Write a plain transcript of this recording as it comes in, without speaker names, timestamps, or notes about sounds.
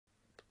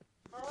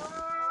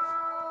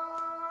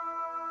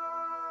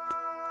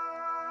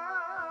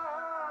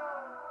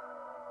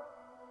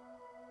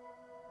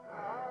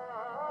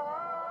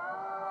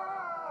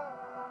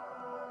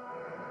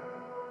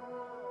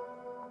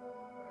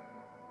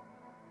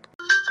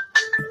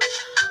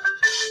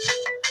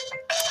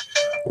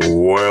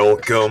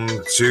Welcome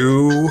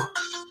to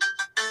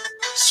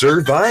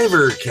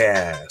Survivor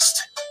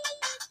Cast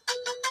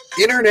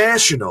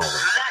International.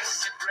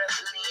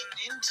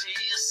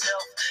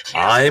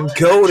 I'm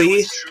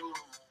Cody.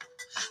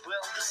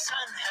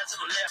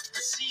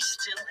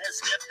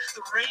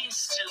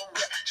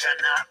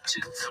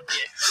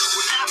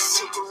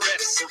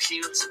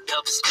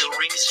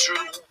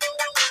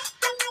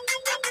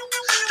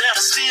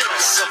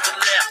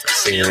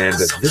 And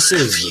this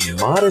is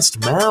Modest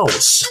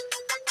Mouse.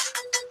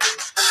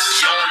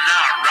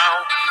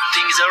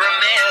 Things are a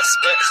mess,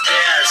 but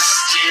there's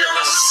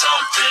still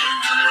something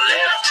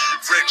left.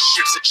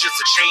 Friendships are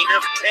just a chain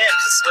of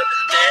texts, but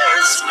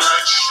there's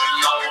much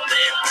more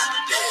than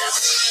this.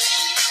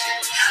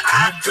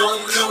 I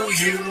don't know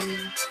you.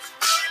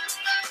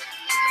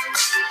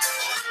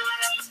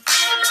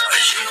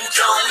 You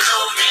don't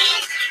know me.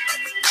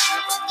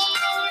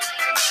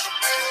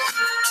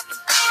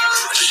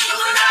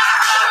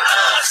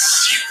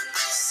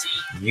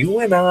 You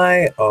and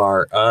I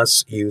are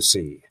us, you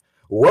see.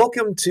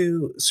 Welcome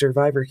to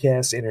Survivor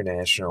Cast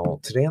International.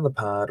 Today on the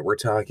pod, we're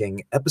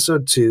talking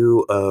episode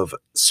 2 of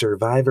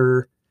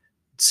Survivor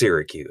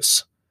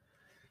Syracuse.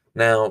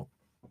 Now,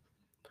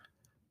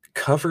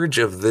 coverage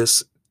of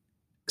this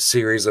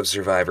series of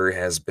Survivor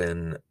has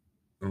been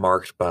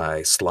marked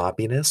by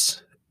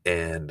sloppiness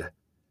and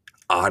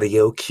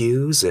audio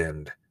cues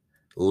and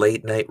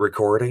late night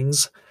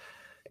recordings,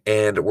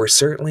 and we're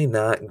certainly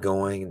not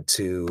going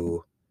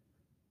to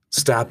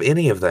stop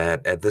any of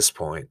that at this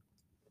point.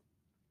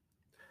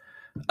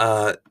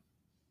 To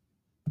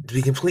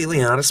be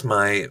completely honest,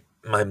 my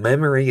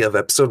memory of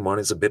episode 1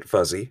 is a bit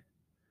fuzzy.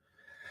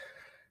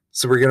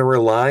 So we're going to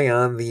rely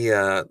on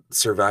the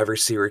Survivor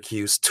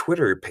Syracuse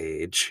Twitter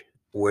page,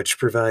 which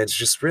provides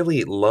just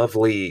really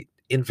lovely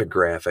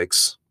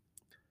infographics.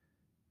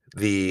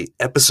 The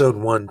episode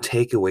 1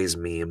 takeaways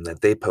meme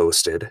that they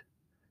posted.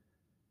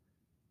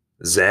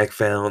 Zach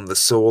found the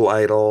soul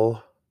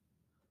idol.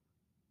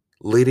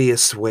 Lydia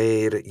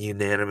swayed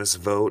unanimous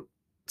vote.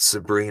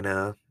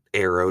 Sabrina,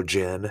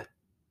 Aerogen.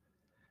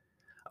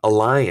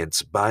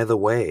 Alliance, by the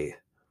way,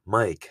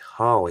 Mike,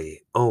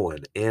 Holly,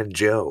 Owen, and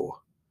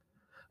Joe.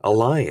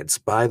 Alliance,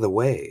 by the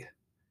way.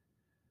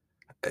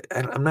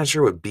 I'm not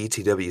sure what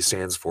BTW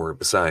stands for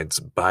besides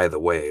by the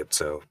way,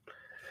 so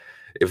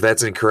if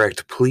that's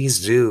incorrect,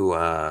 please do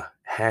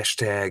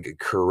hashtag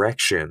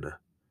correction.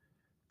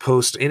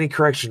 Post any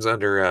corrections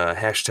under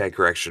hashtag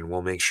correction.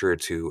 We'll make sure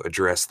to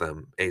address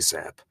them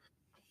ASAP.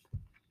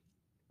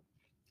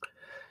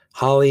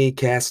 Holly,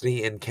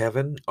 Cassidy, and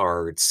Kevin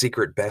are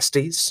secret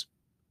besties.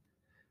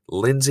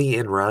 Lindsay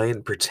and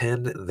Ryan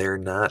pretend they're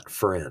not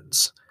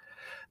friends.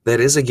 That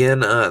is,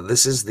 again,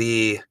 this is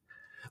the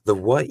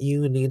what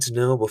you need to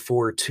know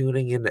before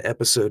tuning into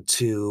episode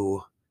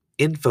 2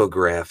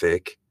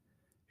 infographic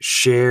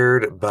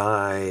shared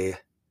by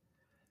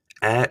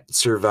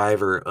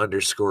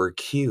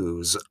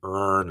 @Survivor_Qs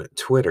on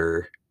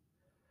Twitter.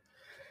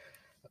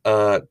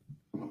 And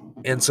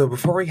so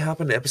before we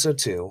hop into episode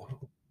 2,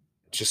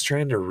 just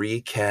trying to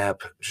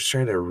recap, just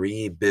trying to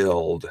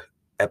rebuild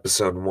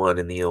episode 1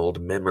 in the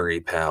old memory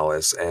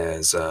palace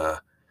as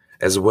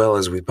well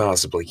as we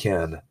possibly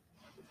can.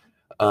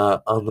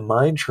 On the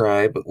Mind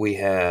Tribe, we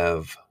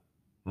have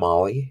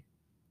Molly,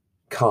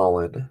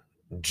 Colin,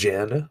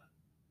 Jen,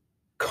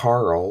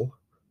 Carl,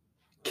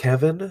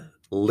 Kevin,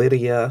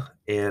 Lydia,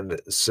 and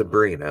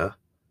Sabrina.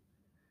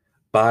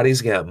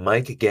 Body's got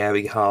Mike,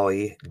 Gabby,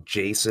 Holly,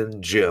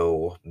 Jason,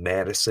 Joe,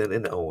 Madison,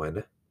 and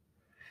Owen.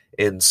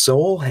 And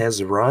Soul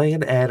has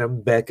Ryan, Adam,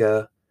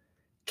 Becca,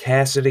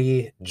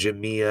 Cassidy,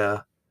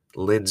 Jamia,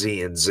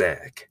 Lindsay, and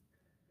Zach.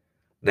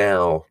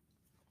 Now,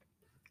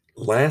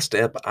 last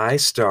ep I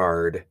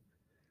starred,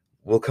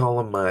 we'll call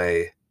them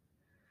my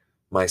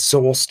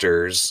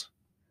Soulsters.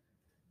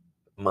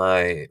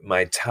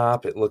 My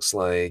top, it looks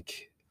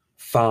like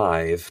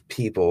 5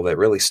 people that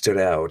really stood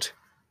out.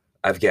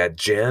 I've got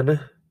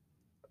Jen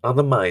on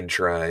the Mind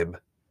Tribe,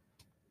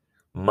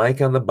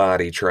 Mike on the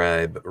Body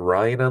Tribe,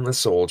 Ryan on the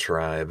Soul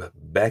Tribe,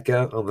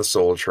 Becca on the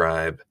Soul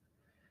Tribe,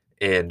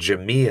 and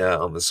Jamia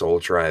on the Soul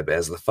Tribe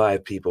as the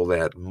 5 people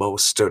that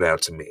most stood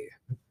out to me.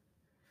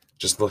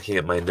 Just looking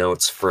at my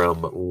notes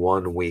from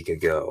 1 week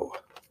ago.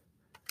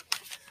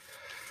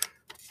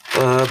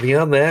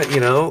 Beyond that,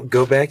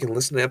 go back and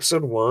listen to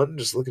episode 1.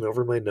 Just looking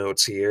over my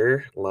notes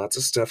here. Lots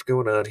of stuff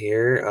going on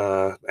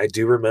here. I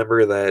do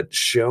remember that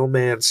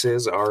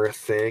showmances are a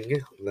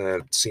thing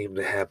that seem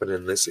to happen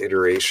in this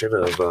iteration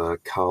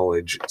of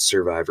College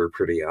Survivor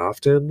pretty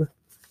often.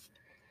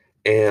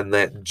 And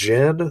that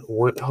Jen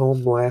went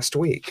home last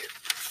week.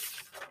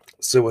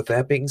 So with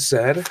that being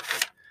said,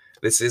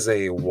 this is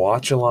a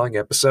watch-along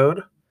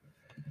episode.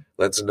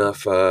 That's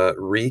enough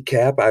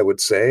recap, I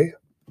would say.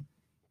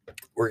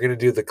 We're going to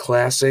do the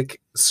classic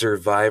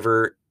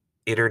Survivor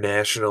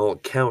International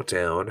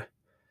countdown,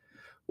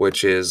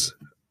 which is,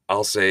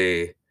 I'll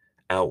say,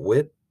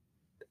 outwit,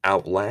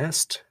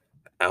 outlast,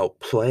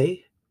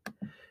 outplay.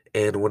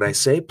 And when I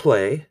say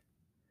play,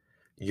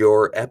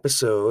 Your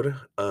episode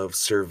of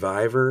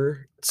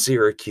Survivor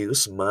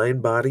Syracuse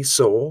Mind, Body,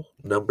 Soul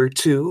number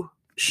 2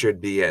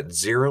 should be at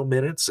 0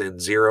 minutes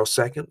and 0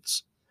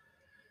 seconds.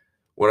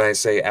 When I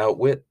say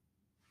outwit,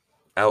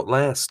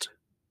 outlast,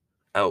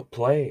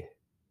 outplay,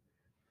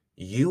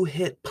 you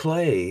hit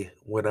play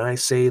when I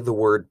say the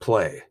word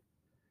play.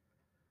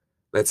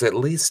 That's at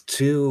least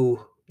 2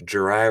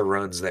 dry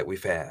runs that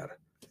we've had.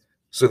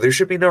 So there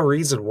should be no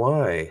reason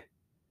why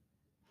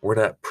we're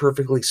not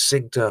perfectly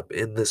synced up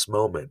in this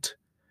moment,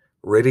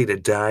 ready to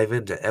dive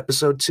into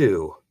episode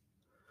 2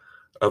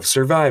 of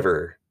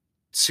Survivor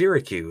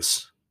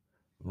Syracuse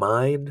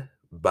Mind,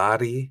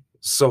 Body,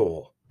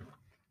 Soul.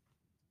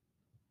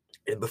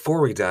 And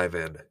before we dive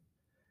in,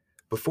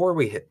 before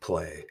we hit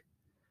play,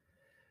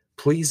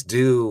 please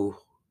do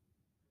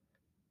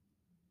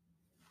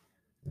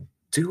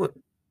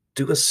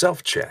a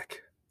self-check.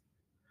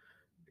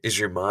 Is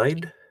your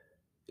mind,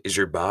 is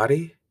your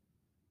body,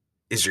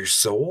 is your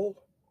soul?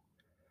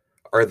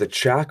 Are the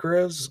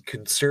chakras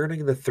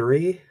concerning the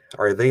 3?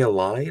 Are they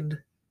aligned?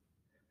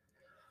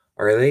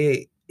 Are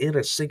they in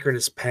a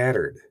synchronous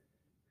pattern?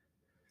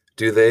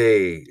 Do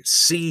they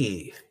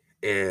see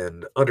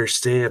and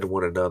understand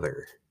one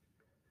another?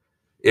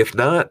 If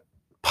not,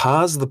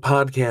 pause the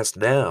podcast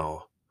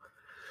now.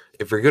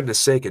 And for goodness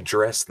sake,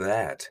 address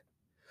that.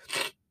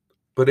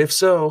 But if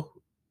so,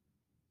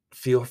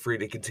 feel free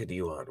to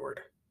continue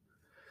onward.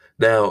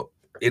 Now,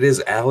 it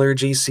is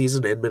allergy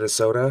season in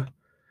Minnesota,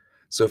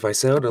 so if I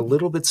sound a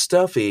little bit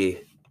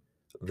stuffy,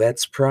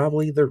 that's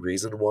probably the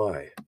reason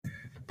why.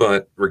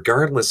 But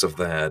regardless of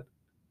that,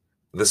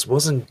 this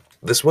was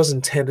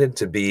intended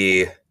to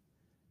be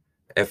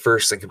at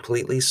first a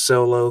completely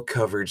solo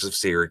coverage of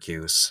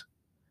Syracuse.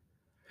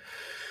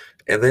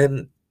 And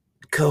then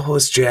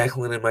co-host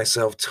Jacqueline and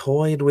myself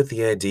toyed with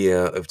the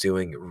idea of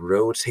doing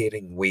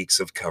rotating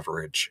weeks of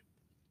coverage.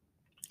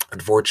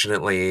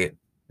 Unfortunately,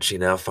 she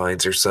now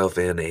finds herself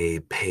in a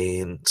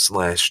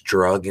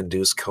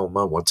pain/drug-induced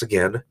coma once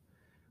again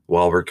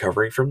while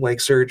recovering from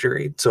leg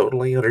surgery.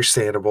 Totally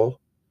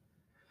understandable.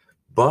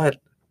 But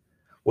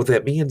what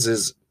that means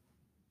is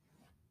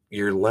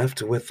you're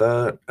left with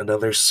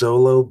another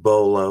solo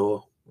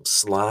bolo,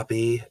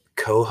 sloppy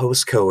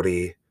co-host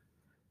Cody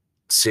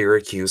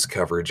Syracuse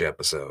coverage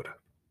episode.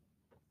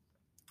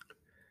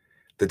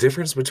 The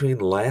difference between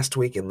last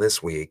week and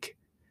this week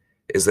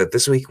is that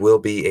this week will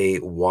be a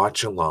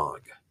watch along.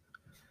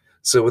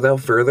 So without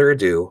further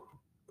ado,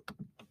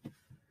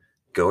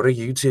 go to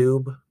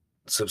YouTube,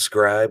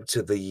 subscribe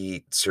to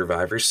the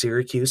Survivor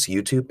Syracuse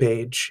YouTube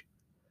page,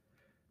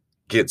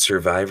 get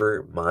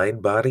Survivor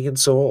Mind, Body, and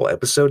Soul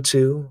episode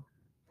 2,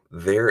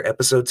 their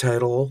episode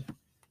title,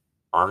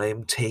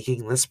 I'm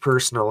Taking This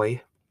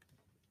Personally.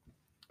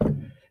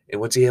 And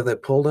once you have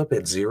that pulled up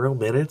at 0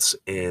 minutes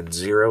and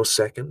 0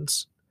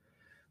 seconds,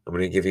 I'm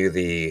going to give you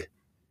the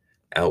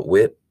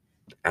outwit,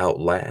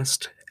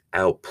 outlast,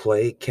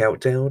 outplay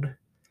countdown.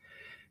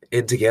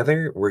 And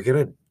together, we're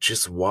going to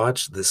just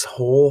watch this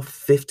whole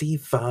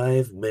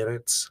 55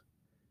 minutes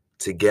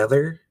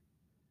together.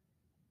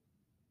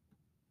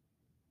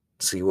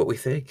 See what we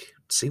think.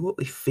 See what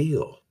we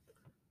feel.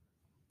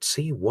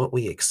 See what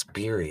we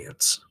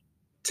experience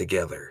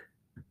together.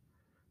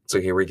 So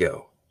here we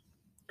go.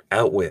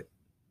 Outwit.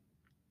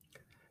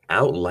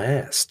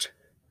 Outlast.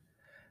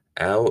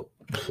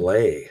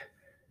 Outplay.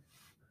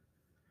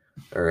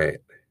 All right.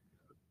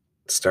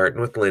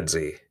 Starting with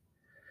Lindsay.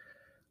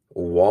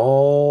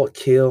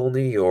 Wallkill, New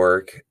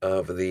York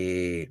of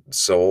the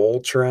Soul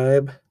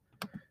Tribe.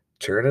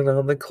 Turning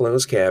on the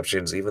closed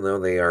captions, even though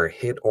they are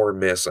hit or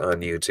miss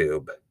on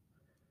YouTube.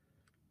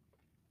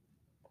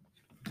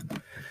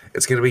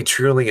 It's going to be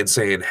truly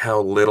insane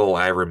how little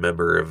I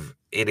remember of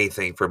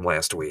anything from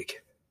last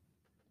week.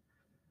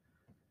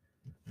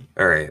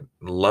 All right,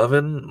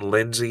 loving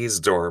Lindsay's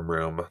dorm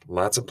room.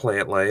 Lots of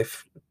plant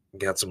life.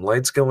 Got some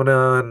lights going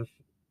on.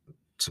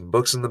 Some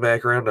books in the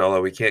background, although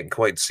we can't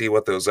quite see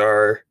what those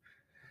are.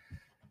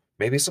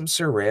 Maybe some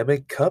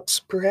ceramic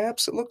cups,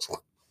 perhaps, it looks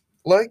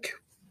like.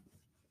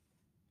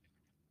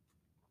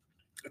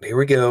 And here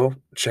we go,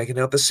 checking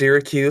out the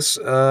Syracuse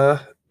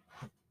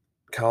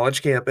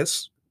college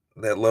campus.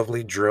 That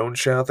lovely drone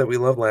shot that we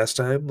loved last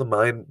time. The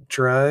Mind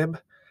Tribe.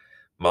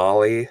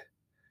 Molly.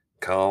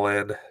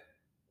 Colin.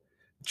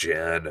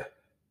 Jen.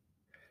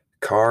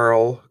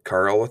 Carl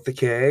with the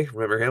K.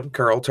 Remember him?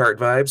 Carl Tart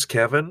Vibes.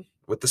 Kevin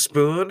with the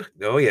spoon.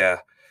 Oh, yeah.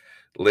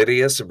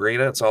 Lydia,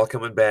 Sabrina, it's all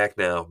coming back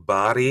now.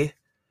 Body.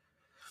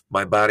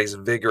 My body's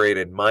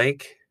invigorated.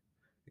 Mike.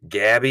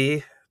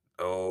 Gabby.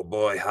 Oh,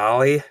 boy.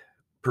 Holly.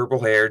 Purple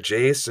hair.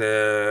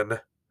 Jason.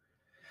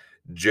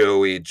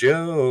 Joey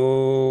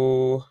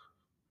Joe.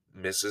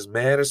 Mrs.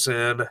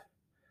 Madison.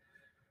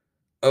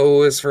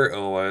 O is for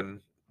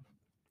Owen.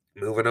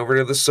 Moving over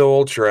to the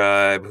Soul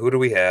Tribe. Who do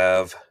we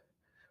have?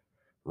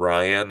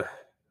 Ryan.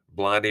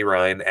 Blondie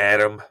Ryan.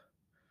 Adam.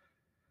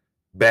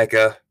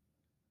 Becca.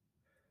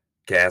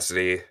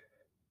 Cassidy.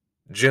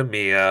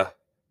 Jamia.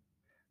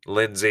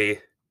 Lindsay.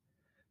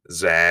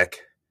 Zach.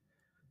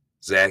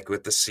 Zach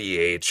with the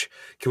CH.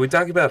 Can we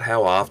talk about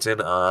how often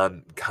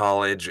on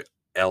college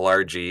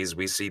LRGs.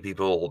 We see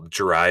people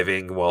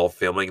driving while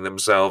filming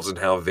themselves and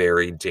how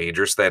very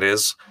dangerous that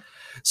is.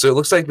 So it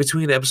looks like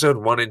between episode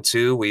 1 and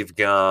 2, we've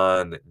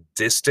gone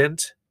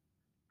distant.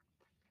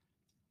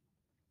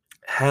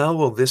 How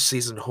will this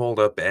season hold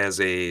up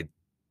as a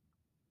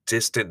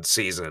distant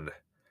season?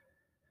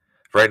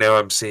 Right now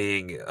I'm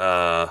seeing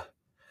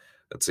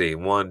let's see,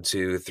 1,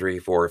 2, 3,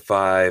 4,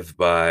 5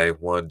 by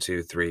 1,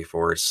 2, 3,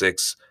 4,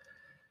 6.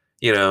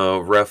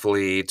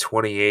 Roughly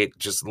 28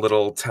 just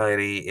little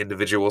tiny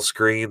individual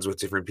screens with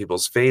different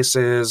people's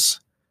faces.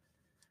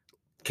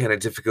 Kind of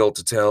difficult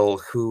to tell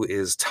who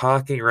is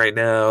talking right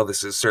now.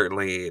 This is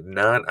certainly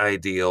not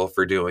ideal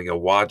for doing a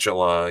watch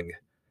along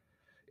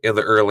in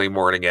the early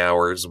morning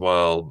hours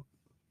while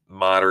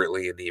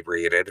moderately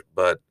inebriated,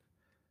 but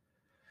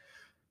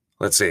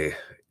let's see.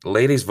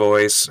 Lady's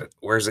voice,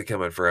 where's it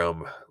coming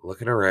from?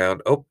 Looking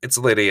around. Oh, it's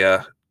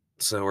Lydia.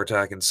 So we're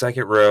talking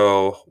second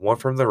row, one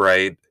from the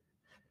right.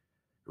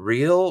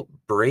 Real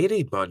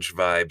Brady Bunch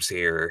vibes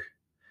here.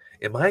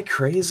 Am I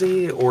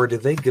crazy, or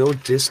did they go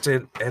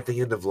distant at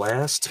the end of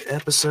last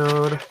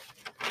episode?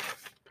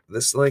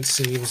 This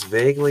seems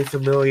vaguely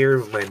familiar.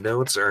 My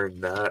notes are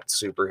not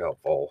super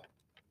helpful.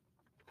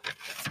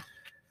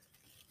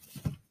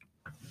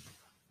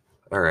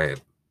 All right.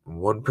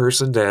 One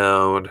person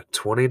down,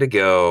 20 to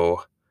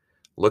go.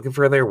 Looking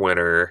for their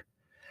winner.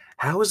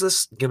 How is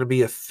this going to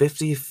be a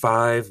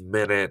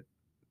 55-minute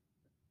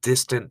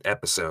distant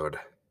episode?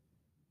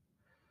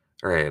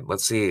 All right,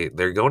 let's see.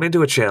 They're going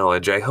into a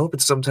challenge. I hope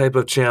it's some type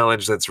of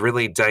challenge that's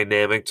really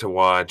dynamic to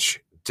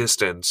watch.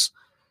 Distance.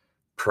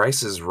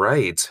 Price is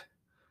Right.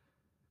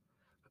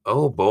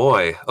 Oh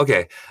boy.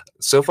 Okay,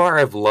 so far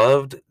I've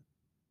loved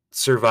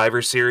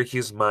Survivor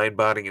Syracuse Mind,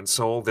 Body, and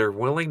Soul. Their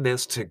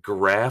willingness to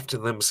graft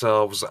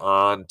themselves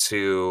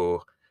onto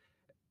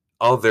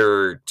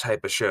other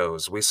type of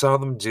shows. We saw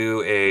them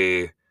do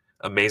a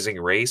Amazing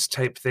Race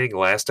type thing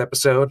last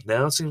episode.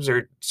 Now it seems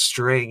they're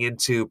straying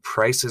into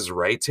Price is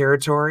Right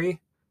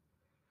territory.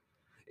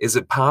 Is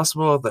it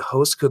possible the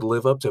host could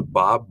live up to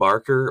Bob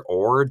Barker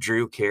or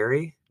Drew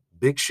Carey?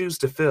 Big shoes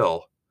to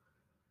fill.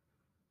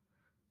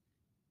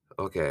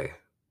 Okay.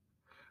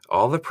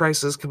 All the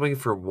prices coming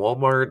from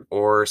Walmart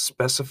or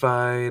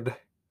specified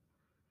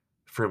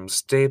from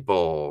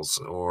Staples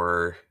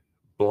or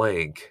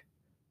blank.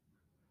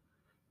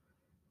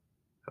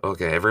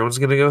 Okay, everyone's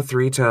going to go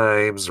 3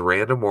 times.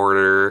 Random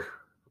order.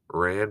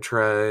 Rand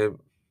Tribe,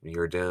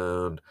 you're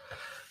down.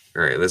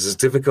 All right, this is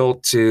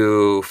difficult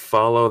to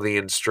follow the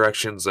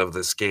instructions of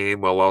this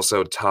game while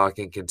also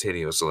talking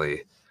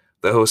continuously.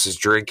 The host is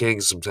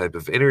drinking some type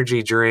of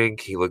energy drink.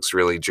 He looks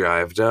really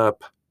jived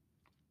up.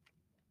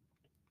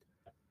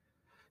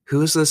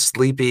 Who's the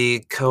sleepy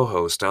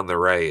co-host on the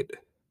right?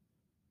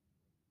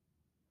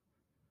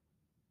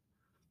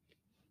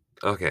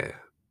 Okay.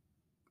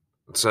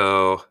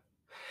 So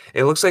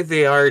it looks like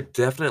they are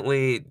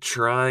definitely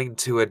trying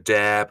to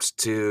adapt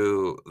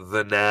to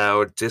the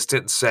now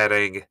distant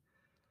setting.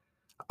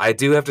 I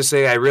do have to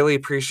say, I really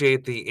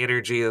appreciate the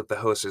energy that the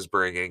host is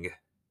bringing.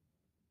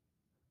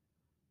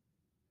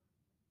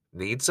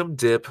 Need some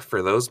dip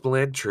for those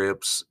bland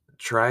trips.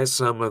 Try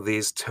some of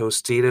these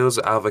Tostitos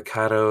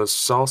avocado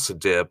salsa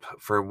dip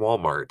from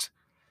Walmart.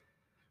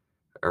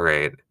 All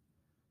right.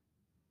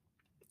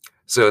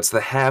 So it's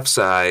the half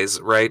size,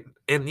 right?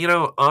 And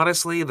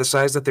honestly, the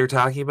size that they're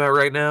talking about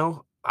right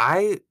now,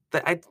 I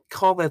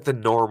call that the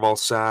normal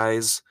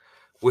size,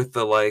 with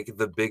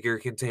the bigger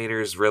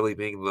containers really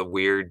being the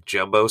weird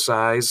jumbo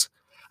size.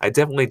 I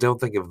definitely don't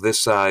think of this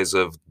size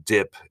of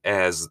dip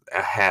as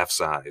a half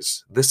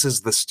size. This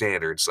is the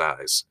standard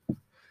size.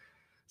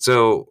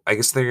 So I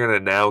guess they're gonna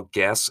now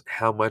guess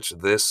how much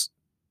this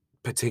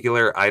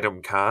particular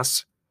item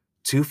costs.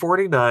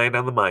 $2.49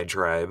 on the Mind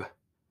Tribe.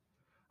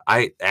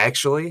 I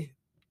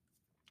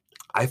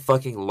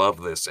fucking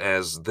love this,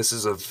 as this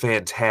is a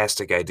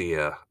fantastic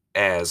idea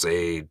as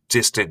a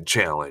distant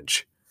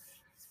challenge.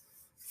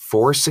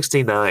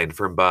 $4.69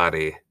 from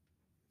Body.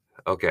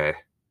 Okay.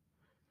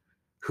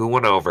 Who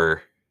went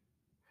over?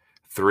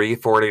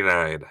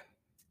 $3.49.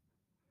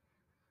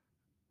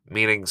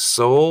 Meaning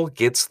Soul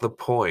gets the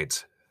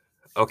point.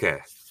 Okay.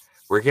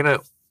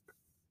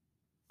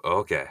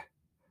 Okay.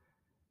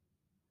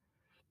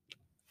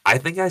 I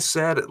think I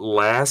said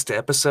last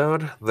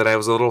episode that I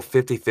was a little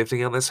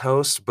 50-50 on this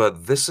host,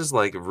 but this is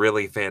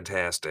really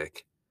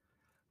fantastic.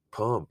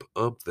 Pump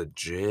up the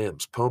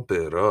jams. Pump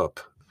it up.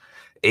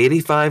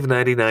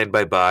 $85.99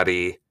 by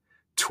Body.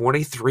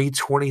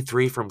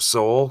 $23.23 from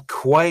Soul.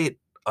 Quite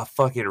a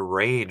fucking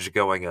range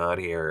going on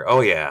here.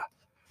 Oh yeah.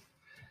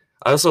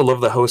 I also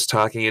love the host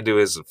talking into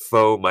his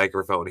faux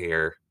microphone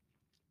here.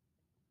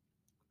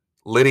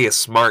 Lydia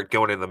Smart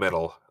going in the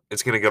middle.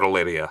 It's gonna go to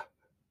Lydia.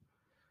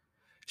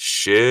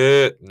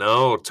 Shit,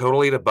 no,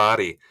 totally to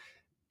Body.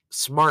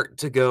 Smart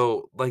to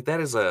go,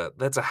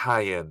 that's a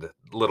high-end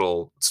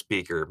little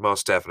speaker,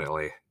 most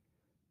definitely.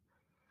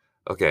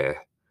 Okay.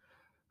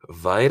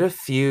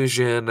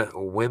 Vitafusion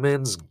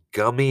Women's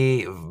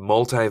Gummy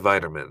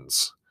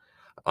Multivitamins.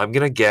 I'm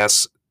gonna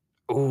guess,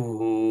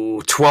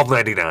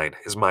 $12.99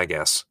 is my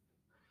guess.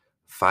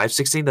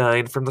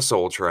 $5.69 from the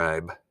Soul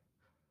Tribe.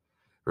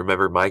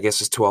 Remember, my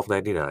guess is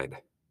 $12.99.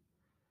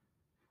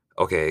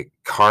 Okay,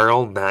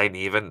 Carl, 9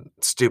 even.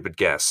 Stupid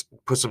guess.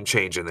 Put some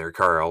change in there,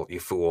 Carl, you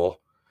fool.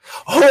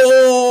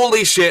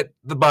 Holy shit,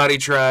 the Body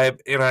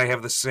Tribe, and I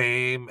have the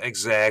same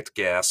exact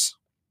guess.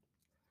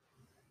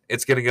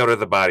 It's going to go to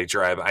the Body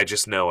Tribe. I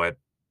just know it.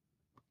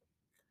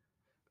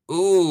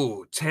 Ooh,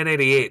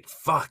 1088.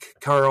 Fuck,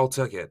 Carl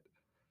took it.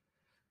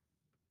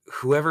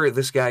 Whoever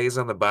this guy is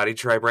on the Body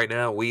Tribe right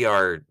now, we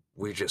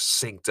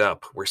just synced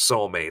up. We're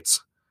soulmates.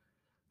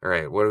 All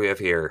right, what do we have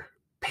here?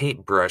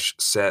 Paintbrush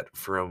set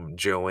from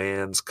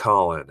Joanne's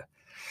Colin.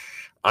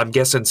 I'm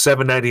guessing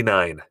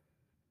 $7.99.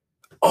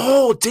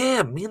 Oh,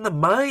 damn, me and the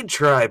Mind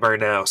Tribe are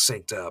now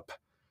synced up.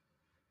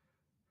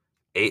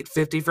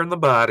 $8.50 from the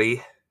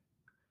Body.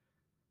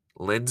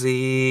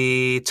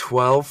 Lindsay,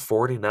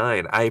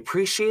 $12.49. I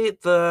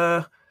appreciate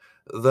the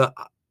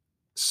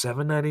 $7.99,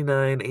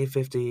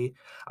 $8.50.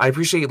 I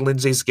appreciate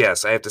Lindsay's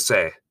guess, I have to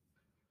say.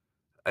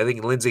 I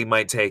think Lindsay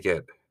might take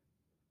it.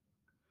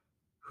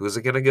 Who's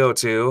it going to go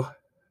to?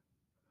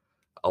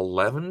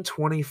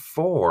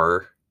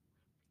 $11.24.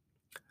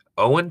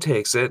 Owen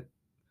takes it.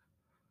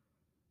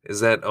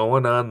 Is that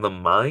Owen on the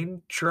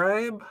Mind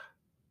Tribe?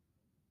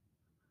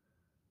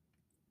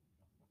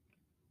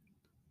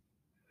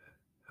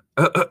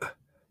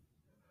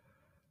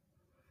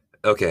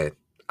 Okay,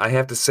 I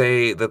have to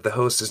say that the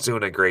host is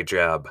doing a great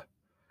job.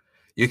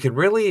 You can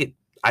really,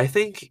 I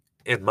think,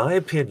 in my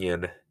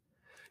opinion,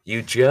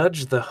 you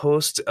judge the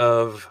host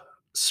of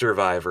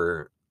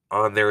Survivor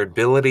on their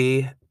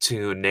ability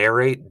to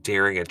narrate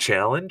during a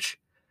challenge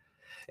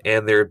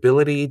and their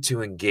ability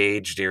to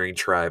engage during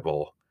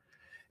Tribal.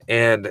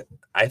 And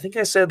I think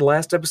I said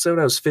last episode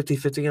I was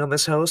 50-50 on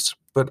this host,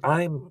 but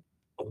I'm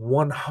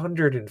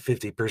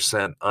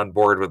 150% on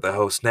board with the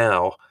host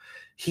now.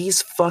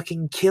 He's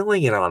fucking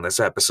killing it on this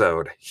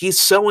episode. He's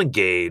so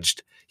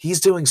engaged.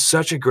 He's doing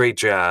such a great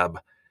job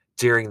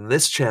during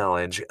this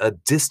challenge, a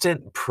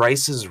distant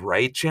Price is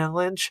Right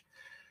challenge.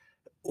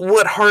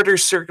 What harder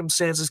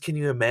circumstances can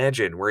you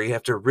imagine where you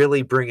have to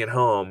really bring it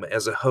home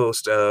as a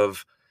host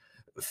of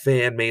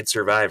Fan-Made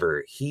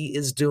Survivor? He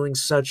is doing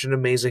such an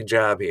amazing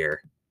job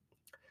here.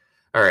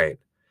 All right,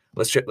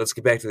 let's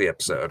get back to the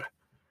episode.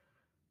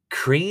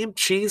 Cream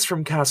cheese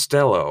from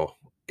Costello.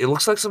 It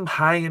looks like some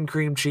high-end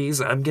cream cheese.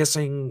 I'm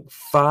guessing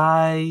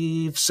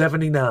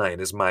 $5.79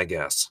 is my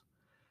guess.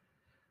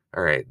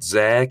 All right,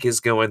 Zach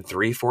is going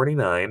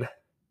 $3.49.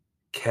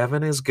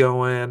 Kevin is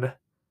going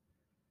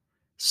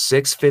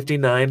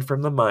 $6.59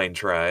 from the Mind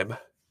Tribe.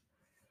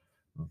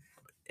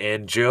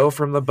 And Joe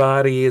from the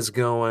Body is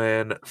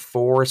going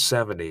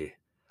 $4.70.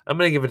 I'm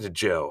going to give it to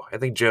Joe. I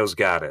think Joe's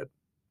got it.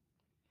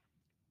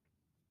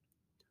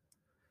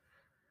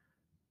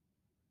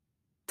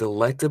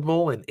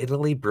 Delectable and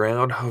Italy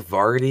brown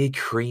Havarti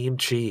cream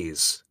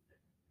cheese.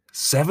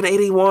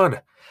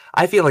 $7.81.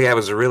 I feel like I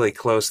was really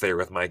close there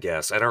with my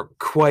guess. I don't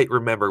quite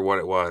remember what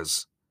it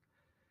was.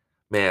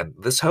 Man,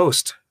 this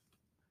host,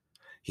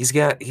 he's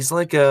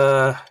like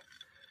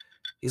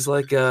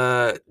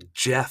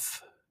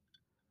Jeff.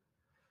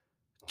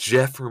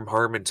 Jeff from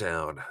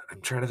Harmontown.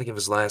 I'm trying to think of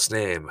his last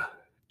name.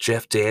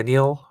 Jeff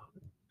Daniel?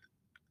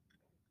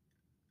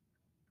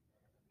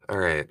 All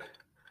right.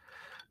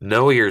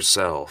 Know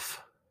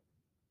Yourself.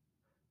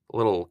 A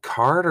little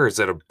card, or is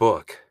that a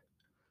book?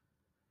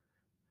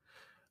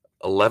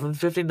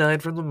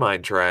 $11.59 from the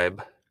Mind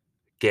Tribe.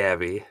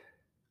 Gabby.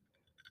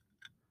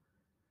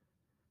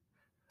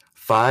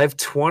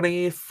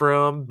 $5.20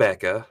 from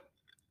Becca.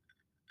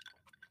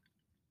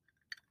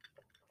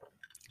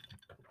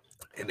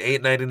 And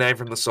 $8.99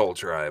 from the Soul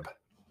Tribe.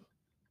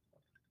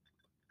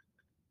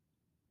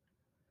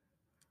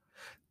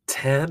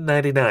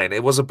 $10.99.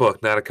 It was a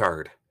book, not a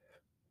card.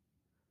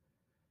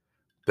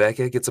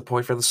 Becca gets a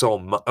point for the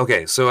Soul.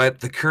 Okay, so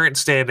at the current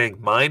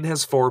standing, Mind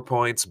has 4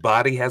 points,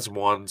 Body has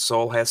 1,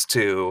 Soul has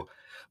 2.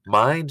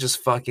 Mind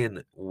just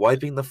fucking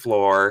wiping the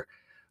floor.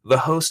 The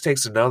host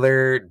takes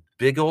another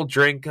big old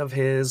drink of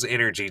his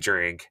energy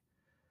drink.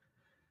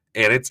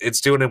 And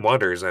it's doing him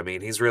wonders. I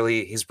mean, he's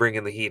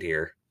bringing the heat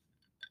here.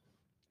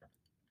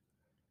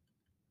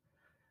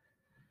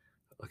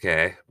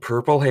 Okay,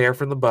 Purple Hair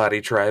from the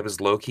Body Tribe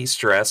is low-key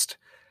stressed.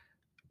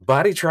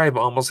 Body Tribe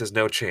almost has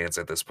no chance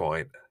at this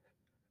point.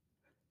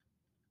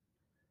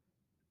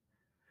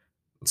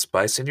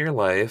 Spice in your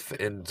life.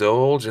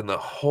 Indulge in the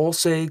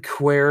Jose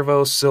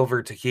Cuervo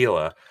Silver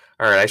Tequila.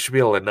 All right, I should be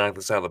able to knock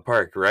this out of the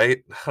park,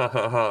 right? Ha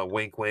ha ha.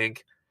 Wink,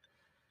 wink.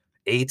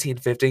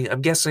 $18.50.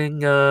 I'm guessing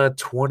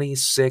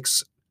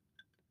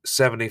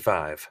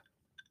 $26.75.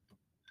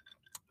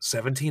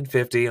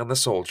 $17.50 on the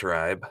Soul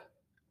Tribe.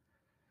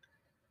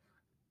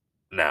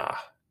 Nah.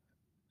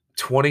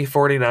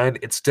 $20.49.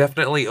 It's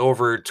definitely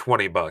over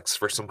 $20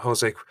 for some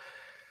Jose.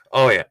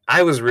 Oh yeah,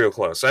 I was real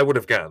close. I would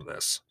have gotten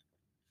this.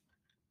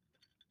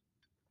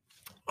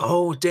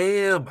 Oh,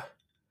 damn.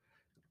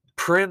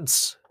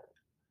 Prince.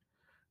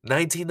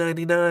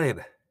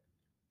 $19.99.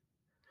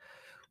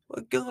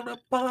 We're gonna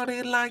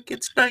party like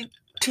it's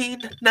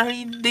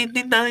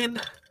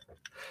 1999.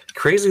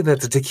 Crazy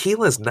that the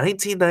tequila is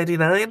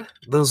 $19.99.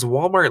 Those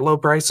Walmart low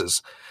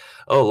prices.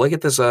 Oh, look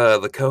at this.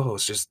 The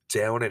co-host just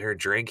down at her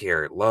drink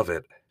here. Love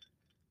it.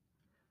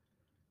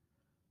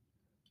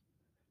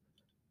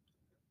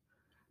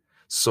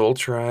 Soul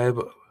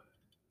Tribe.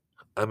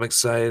 I'm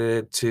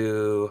excited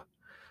to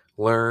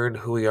learn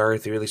who we are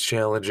through these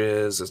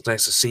challenges. It's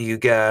nice to see you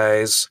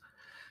guys.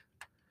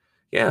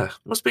 Yeah,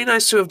 must be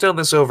nice to have done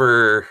this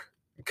over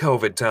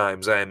COVID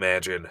times, I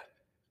imagine.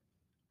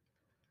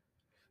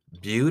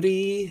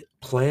 Beauty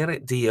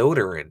Planet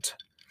deodorant.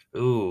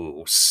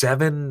 Ooh,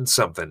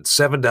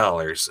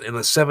 $7 in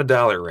the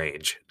 $7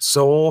 range.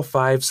 Soul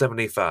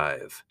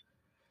 $5.75.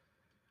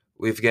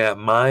 We've got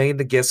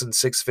Mind guessing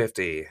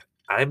 $6.50.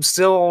 I'm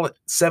still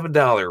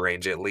 $7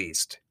 range at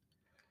least.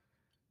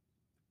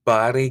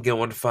 Body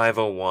going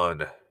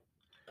 $5.01.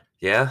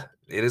 Yeah,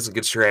 it is a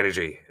good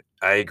strategy.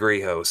 I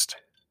agree, host.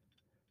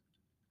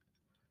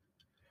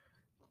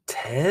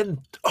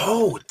 10.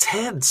 Oh,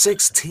 10,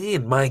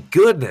 16. My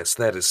goodness,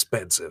 that is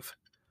expensive.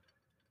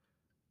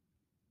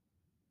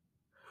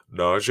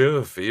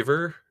 Nausea,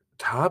 fever,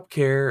 Top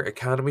Care,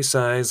 economy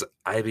size,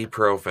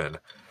 ibuprofen.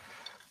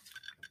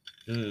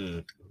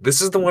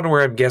 This is the one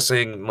where I'm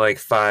guessing like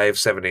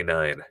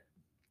 $5.79.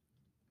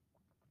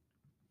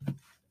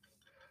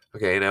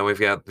 Okay, now we've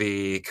got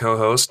the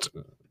co-host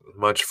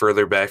much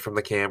further back from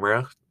the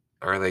camera.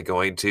 Are they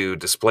going to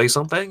display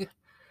something?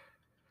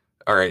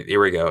 All right,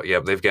 here we go.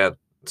 Yep, they've got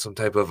some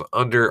type of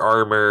Under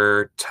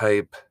Armour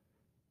type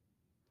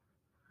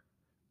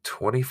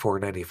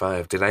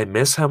 $24.95. Did I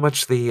miss how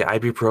much the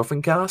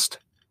ibuprofen cost?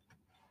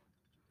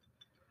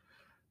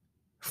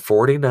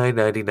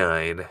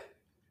 $49.99.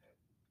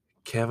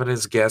 Kevin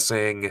is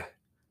guessing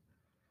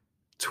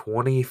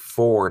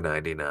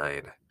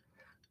 $24.99.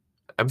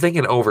 I'm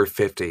thinking over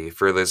 50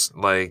 for this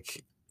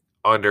like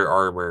Under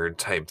Armour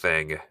type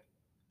thing.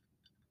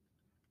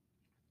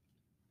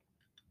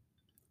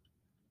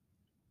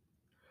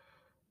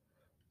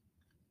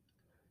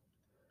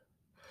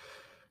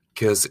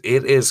 Because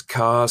it is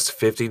cost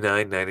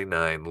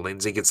 $59.99.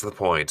 Lindsay gets the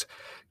point.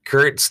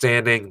 Current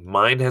standing,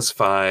 Mind has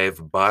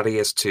 5, Body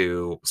has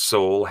 2,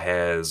 Soul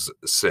has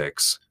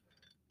 6.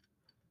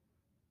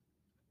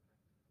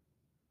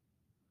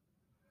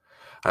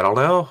 I don't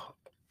know.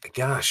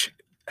 Gosh,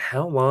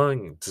 how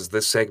long does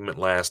this segment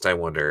last, I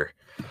wonder?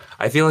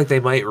 I feel like they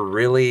might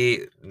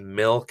really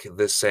milk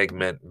this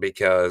segment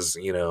because,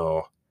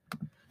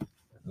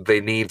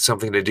 they need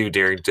something to do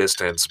during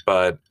distance,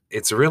 but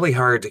it's really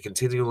hard to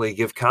continually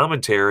give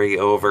commentary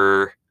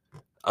over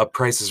a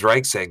Price is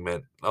Right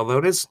segment. Although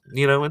it is,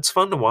 it's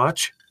fun to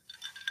watch.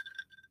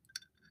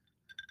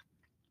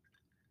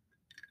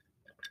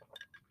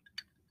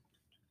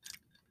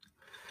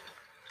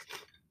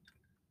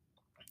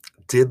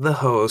 Did the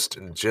host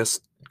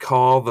just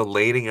call the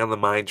Lady on the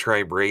Mind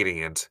Tribe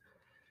radiant?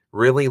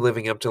 Really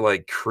living up to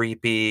like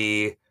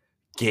creepy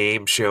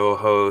game show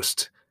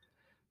host,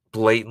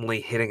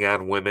 blatantly hitting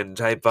on women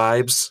type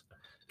vibes?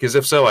 Because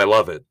if so, I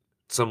love it.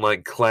 Some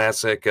like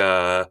classic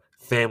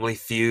Family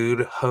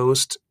Feud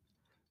host,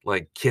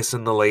 like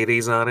kissing the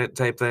ladies on it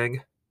type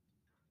thing.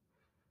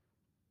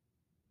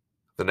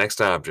 The next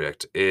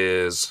object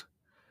is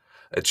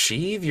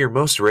achieve your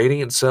most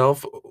radiant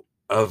self.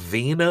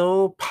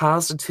 Aveeno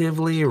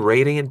Positively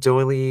Radiant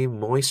Doily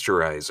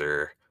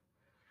Moisturizer.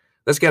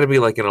 That's got to be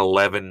like an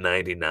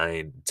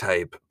 $11.99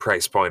 type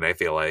price point, I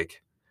feel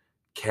like.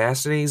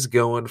 Cassidy's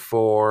going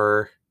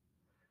for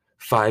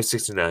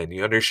 $5.69.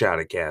 You undershot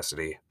it,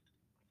 Cassidy.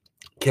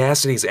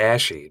 Cassidy's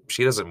ashy.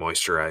 She doesn't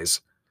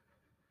moisturize.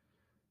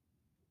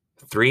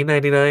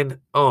 $3.99.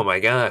 Oh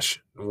my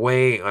gosh,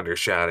 way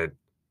undershotted.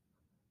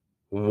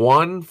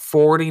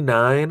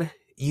 $1.49.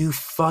 You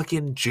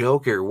fucking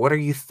joker. What are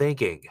you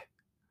thinking?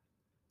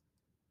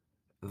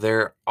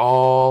 They're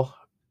all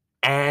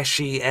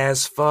ashy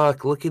as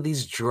fuck. Look at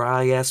these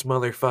dry ass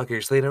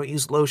motherfuckers. They don't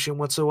use lotion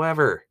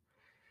whatsoever.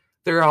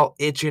 They're all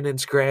itching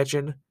and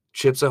scratching.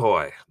 Chips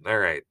Ahoy. All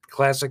right.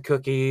 Classic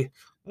cookie.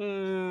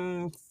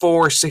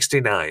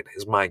 $4.69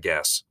 is my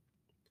guess.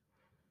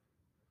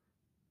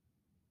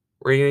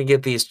 We're going to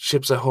get these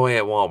Chips Ahoy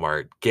at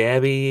Walmart.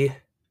 Gabby,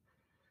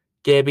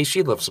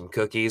 she loves some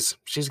cookies.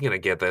 She's going to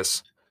get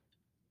this.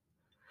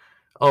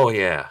 Oh,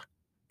 yeah.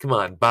 Come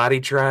on,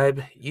 Body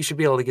Tribe. You should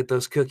be able to get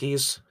those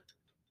cookies.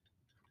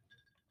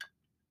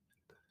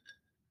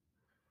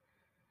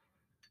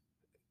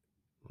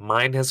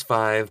 Mind has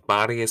 5,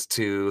 Body has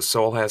 2,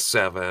 Soul has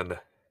 7.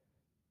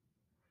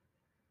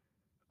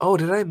 Oh,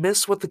 did I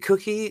miss what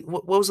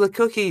was the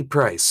cookie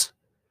price?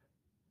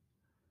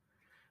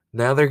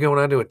 Now they're going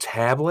on to a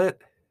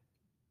tablet?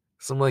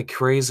 Some like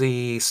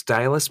crazy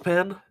stylus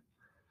pen?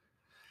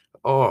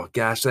 Oh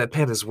gosh, that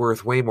pen is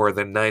worth way more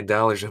than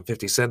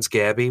 $9.50,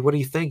 Gabby. What are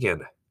you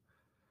thinking?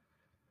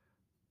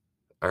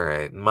 All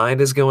right,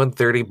 Mind is going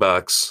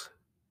 $30.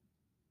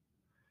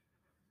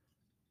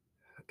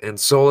 And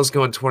Soul is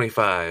going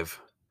 25.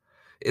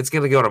 It's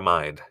going to go to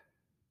Mind.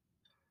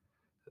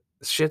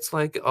 Shit's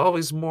like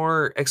always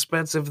more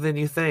expensive than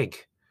you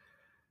think.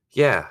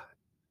 Yeah.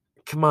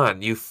 Come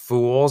on, you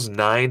fools.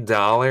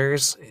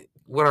 $9?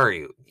 What are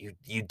you?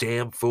 You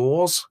damn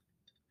fools?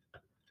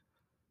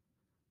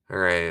 All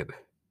right.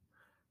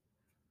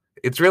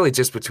 It's really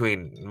just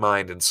between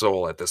mind and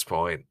soul at this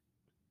point.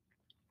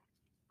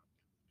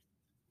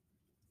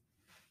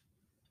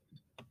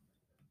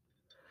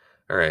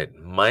 All right.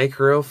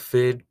 Micro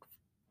fridge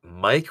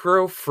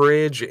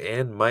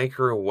and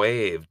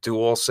microwave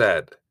dual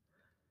set.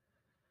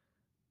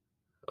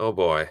 Oh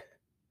boy.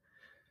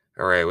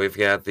 All right, we've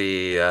got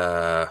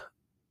the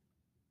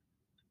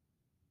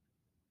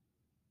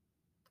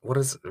what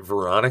is it?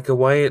 Veronica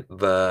White,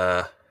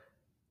 the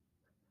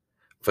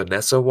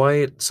Vanessa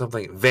White,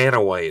 something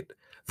Vanna White.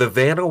 The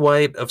Vanna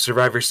White of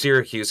Survivor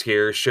Syracuse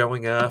here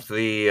showing off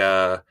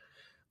the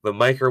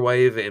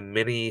microwave and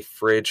mini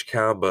fridge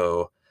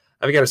combo.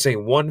 I've got to say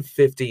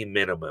 150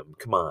 minimum.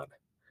 Come on.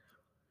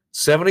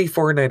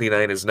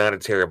 74.99 is not a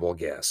terrible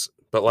guess.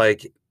 But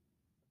like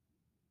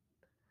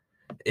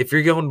if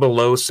you're going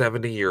below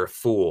 70, you're a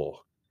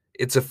fool.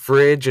 It's a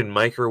fridge and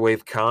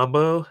microwave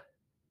combo.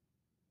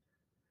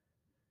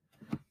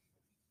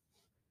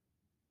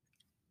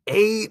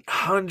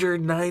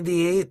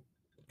 898.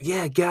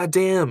 Yeah,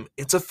 goddamn.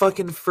 It's a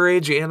fucking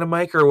fridge and a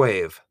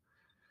microwave.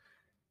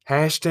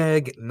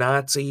 Hashtag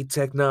Nazi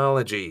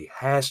technology.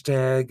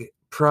 Hashtag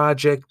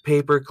Project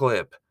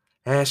Paperclip.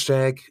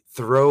 Hashtag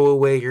throw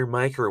away your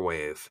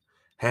microwave.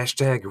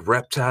 Hashtag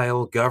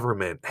reptile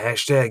government.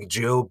 Hashtag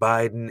Joe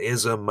Biden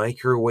is a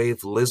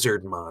microwave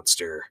lizard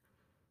monster.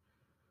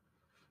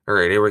 All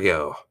right, here we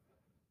go.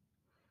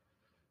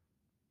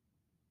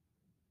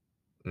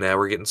 Now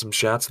we're getting some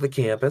shots of the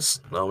campus.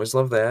 Always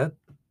love that.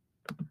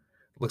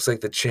 Looks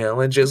like the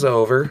challenge is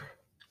over.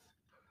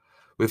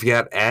 We've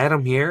got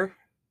Adam here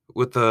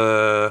with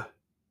the...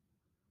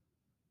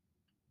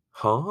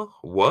 Huh?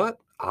 What?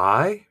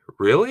 I?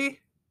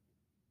 Really?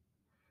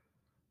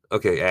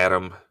 Okay,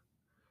 Adam.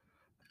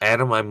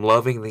 Adam, I'm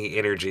loving the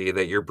energy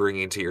that you're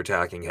bringing to your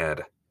talking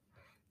head.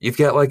 You've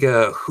got like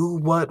a who,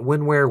 what,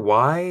 when, where,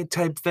 why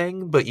type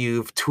thing, but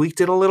you've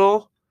tweaked it a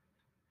little.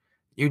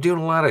 You're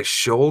doing a lot of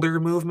shoulder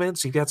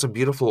movements. You've got some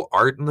beautiful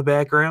art in the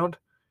background.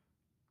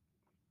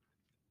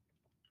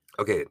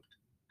 Okay.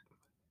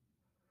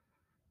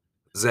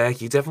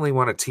 Zach, you definitely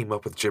want to team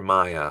up with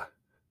Jemiah.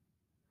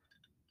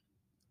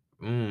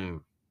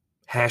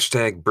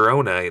 Hashtag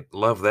bro night.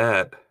 Love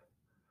that.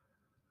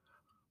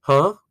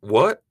 Huh?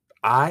 What?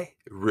 I?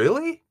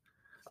 Really?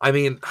 I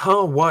mean,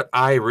 huh? What?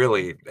 I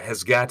really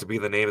has got to be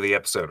the name of the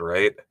episode,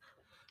 right?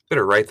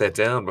 Better write that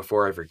down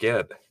before I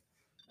forget.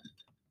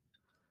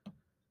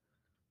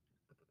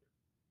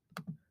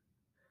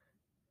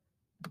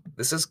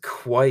 This is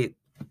quite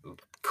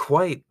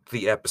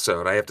the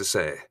episode, I have to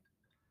say.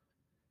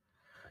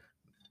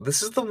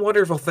 This is the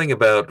wonderful thing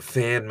about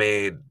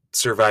fan-made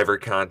Survivor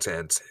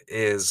content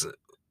is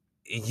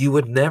you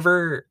would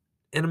never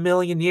in a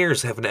million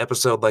years have an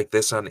episode like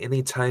this on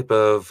any type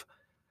of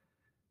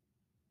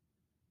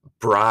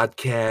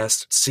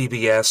broadcast,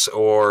 CBS,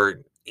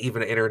 or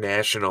even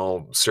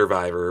international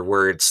Survivor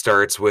where it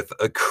starts with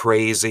a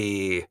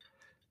crazy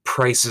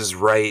Price is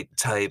Right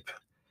type,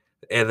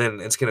 and then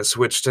it's going to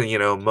switch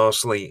to,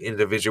 mostly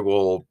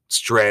individual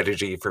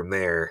strategy from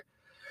there.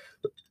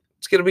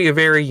 It's going to be a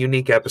very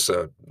unique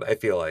episode, I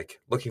feel like.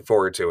 Looking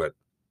forward to it.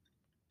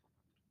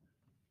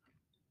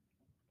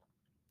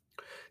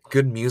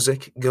 Good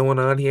music going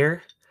on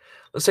here.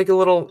 Let's take a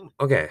little...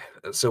 Okay,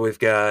 so we've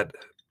got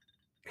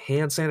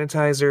hand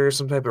sanitizer,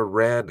 some type of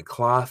red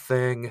cloth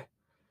thing.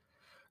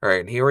 All right,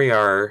 and here we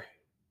are.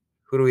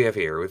 Who do we have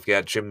here? We've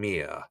got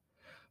Jemiah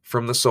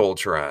from the Soul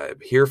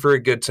Tribe, here for a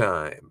good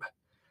time.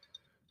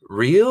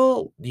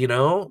 Real,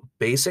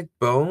 basic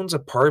bones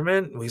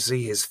apartment. We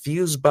see his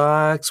fuse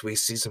box. We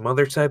see some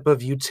other type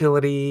of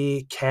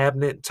utility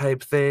cabinet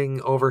type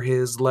thing over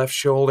his left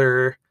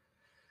shoulder.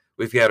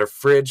 We've got a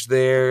fridge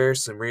there,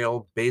 some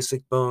real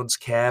basic bones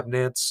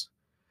cabinets.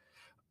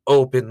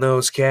 Open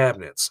those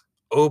cabinets.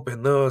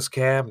 Open those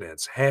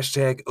cabinets.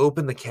 Hashtag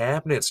open the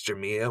cabinets,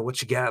 Jemiah.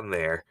 What you got in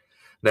there?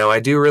 Now,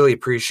 I do really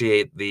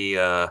appreciate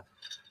the...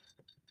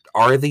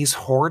 Are these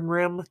horn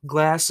rim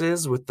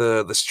glasses with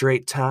the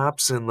straight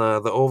tops and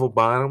the oval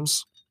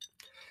bottoms?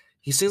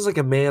 He seems like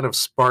a man of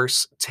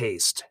sparse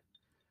taste.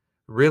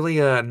 Really,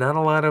 not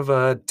a lot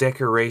of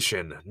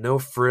decoration. No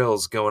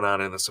frills going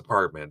on in this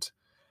apartment.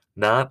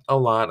 Not a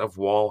lot of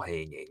wall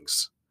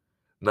hangings.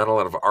 Not a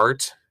lot of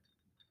art.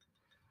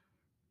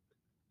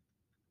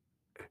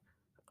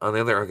 On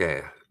the other,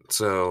 okay,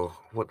 so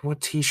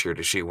what t-shirt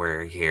is she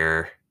wearing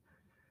here?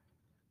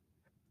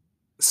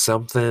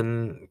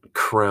 Something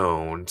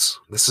Crohn's.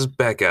 This is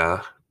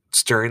Becca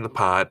stirring the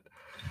pot.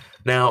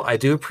 Now, I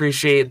do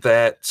appreciate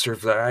that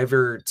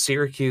Survivor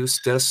Syracuse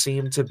does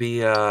seem to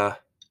be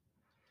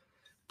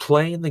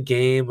playing the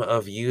game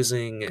of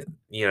using,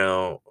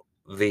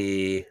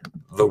 the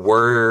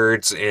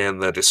words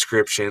and the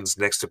descriptions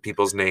next to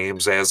people's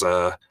names as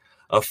a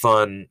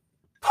fun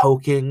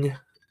poking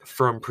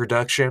from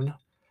production.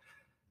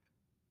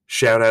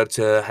 Shout out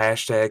to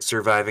hashtag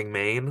Surviving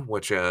Maine,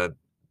 which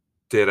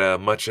did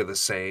much of the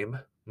same,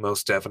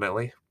 most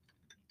definitely.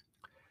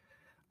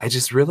 I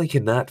just really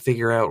cannot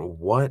figure out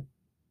what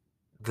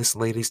this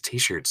lady's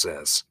t-shirt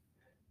says.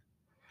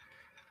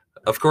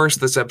 Of course,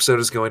 this episode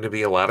is going to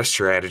be a lot of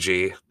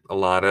strategy, a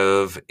lot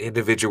of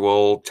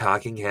individual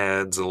talking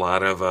heads, a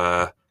lot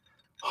of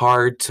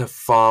hard to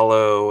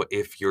follow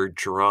if you're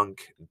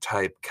drunk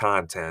type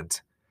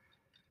content.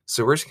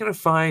 So we're just going to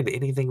find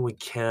anything we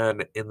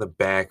can in the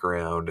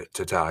background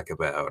to talk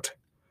about.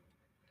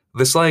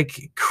 This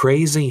like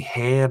crazy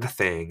hand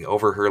thing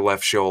over her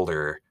left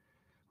shoulder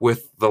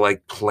with the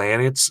like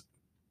planets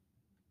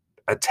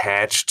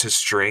attached to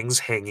strings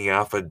hanging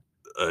off a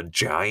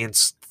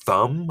giant's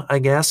thumb, I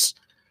guess.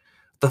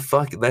 The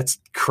fuck? That's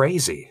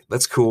crazy.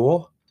 That's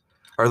cool.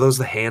 Are those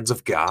the hands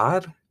of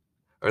God?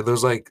 Are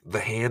those like the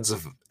hands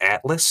of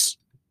Atlas?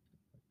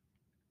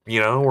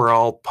 We're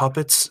all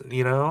puppets,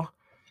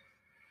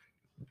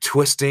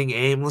 twisting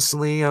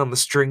aimlessly on the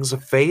strings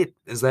of fate.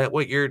 Is that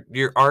what your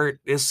art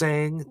is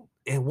saying?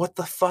 And what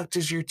the fuck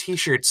does your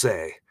t-shirt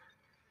say?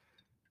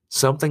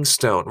 Something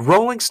Stone.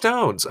 Rolling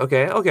Stones.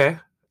 Okay.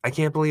 I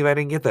can't believe I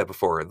didn't get that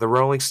before. The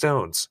Rolling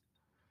Stones.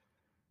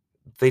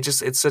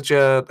 It's such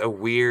a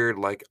weird,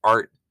 like,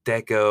 Art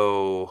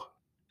Deco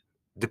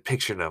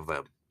depiction of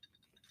them.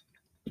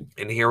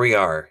 And here we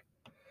are,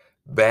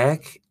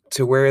 back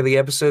to where the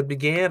episode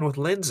began with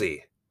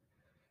Lindsay.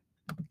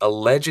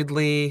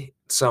 Allegedly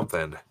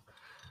something.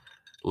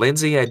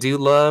 Lindsay, I do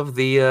love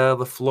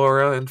the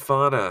flora and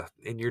fauna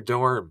in your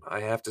dorm,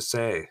 I have to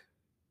say.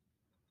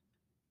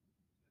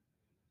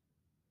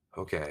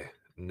 Okay.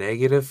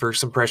 Negative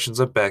first impressions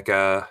of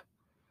Becca.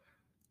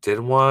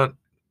 Didn't want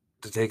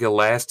to take a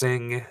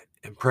lasting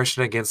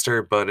impression against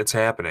her, but it's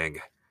happening.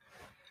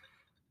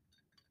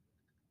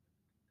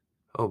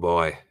 Oh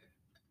boy.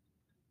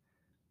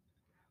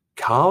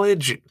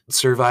 College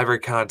Survivor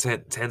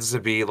content tends to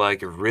be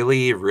like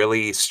really,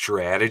 really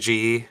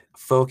strategy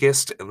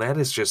focused, and that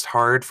is just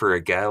hard for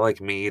a guy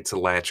like me to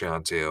latch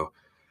onto.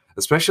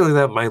 Especially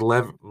that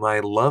my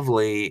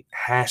lovely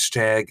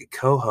hashtag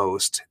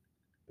co-host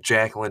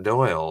Jacqueline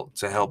Doyle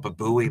to help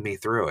buoy me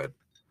through it.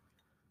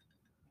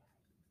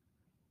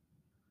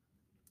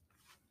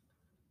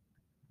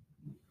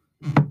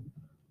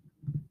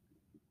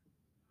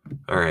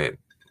 All right.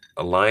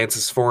 Alliance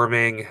is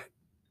forming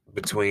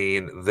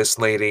between this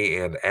lady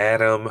and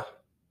Adam.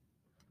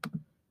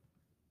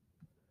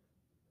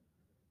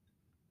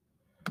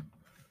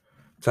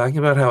 Talking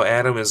about how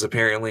Adam is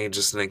apparently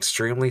just an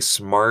extremely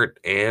smart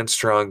and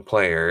strong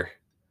player.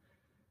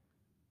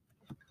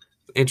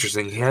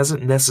 Interesting. He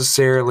hasn't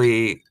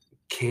necessarily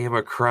came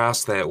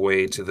across that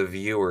way to the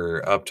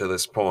viewer up to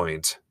this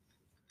point.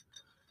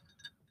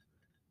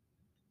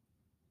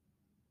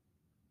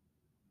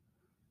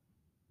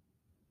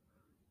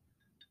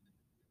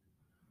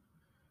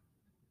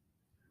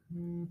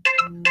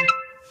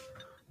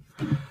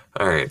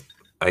 All right.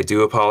 I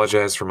do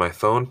apologize for my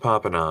phone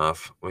popping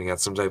off. We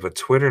got some type of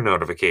Twitter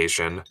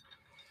notification,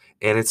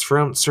 and it's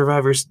from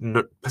Survivor's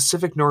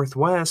Pacific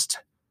Northwest.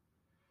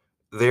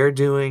 They're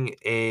doing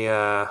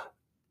a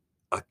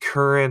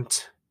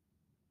current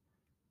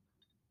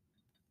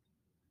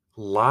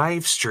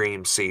live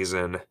stream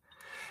season.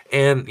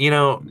 And,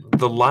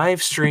 the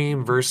live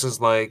stream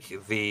versus like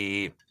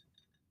the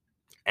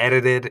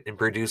edited and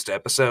produced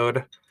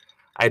episode,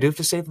 I do have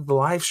to say that the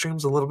live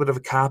stream's a little bit of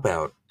a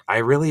cop-out. I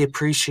really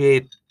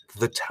appreciate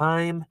the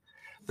time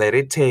that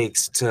it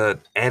takes to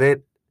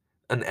edit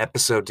an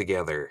episode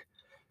together.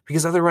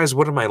 Because otherwise,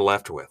 what am I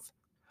left with?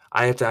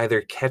 I have to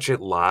either catch it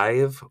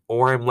live,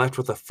 or I'm left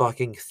with a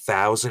fucking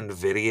 1,000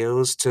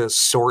 videos to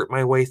sort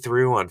my way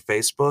through on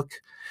Facebook.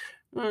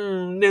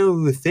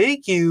 No,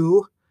 thank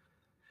you.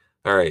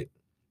 All right.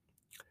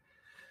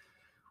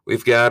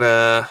 We've got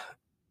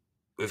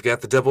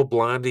the Double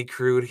Blondie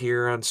crewed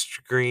here on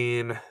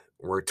screen.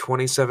 We're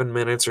 27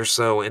 minutes or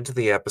so into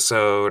the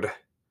episode.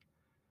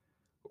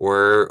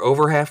 We're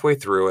over halfway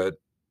through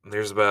it.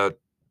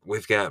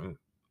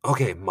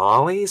 Okay,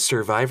 Molly,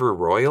 Survivor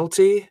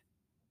Royalty?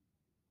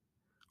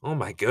 Oh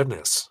my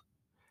goodness.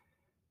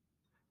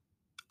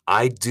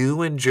 I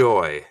do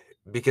enjoy,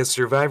 because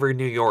Survivor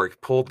New York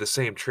pulled the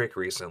same trick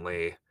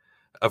recently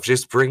of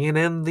just bringing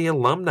in the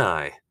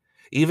alumni.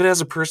 Even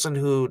as a person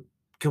who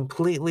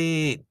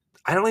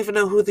I don't even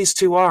know who these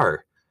two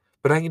are,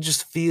 but I can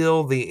just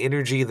feel the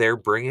energy they're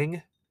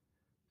bringing.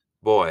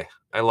 Boy,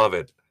 I love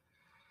it.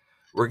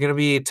 We're going to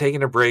be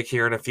taking a break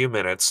here in a few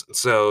minutes,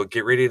 so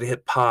get ready to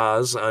hit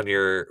pause on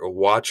your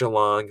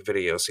watch-along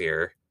videos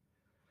here.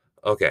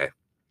 Okay.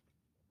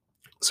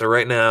 So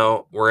right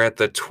now, we're at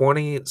the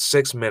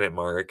 26-minute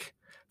mark.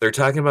 They're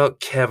talking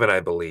about Kevin,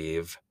 I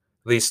believe.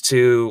 These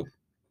two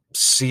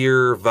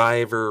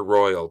Survivor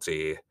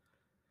royalty.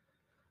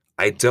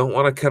 I don't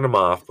want to cut them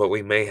off, but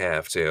we may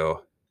have to.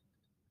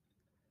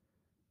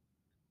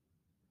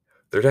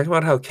 They're talking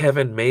about how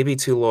Kevin may be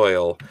too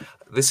loyal.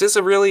 This is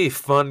a really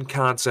fun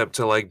concept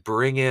to like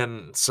bring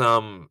in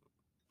some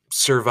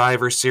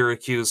Survivor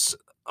Syracuse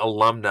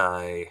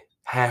alumni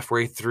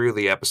halfway through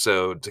the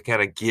episode to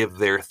kind of give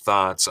their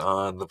thoughts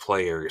on the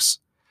players,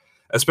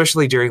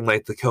 especially during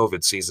like the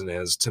COVID season,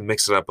 is to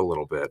mix it up a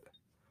little bit.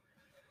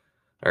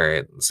 All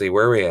right, let's see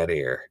where are we at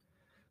here.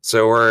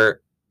 So we're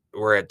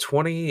we're at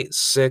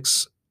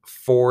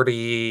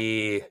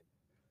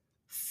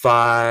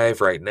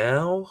 26:45 right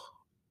now.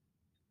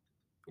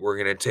 We're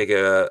going to take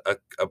a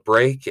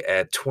break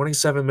at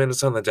 27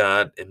 minutes on the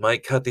dot. It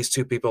might cut these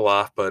two people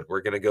off, but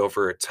we're going to go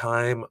for a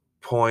time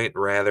point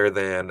rather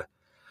than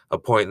a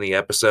point in the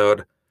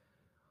episode.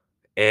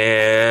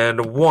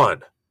 And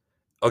 1.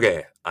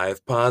 Okay,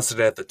 I've paused it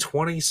at the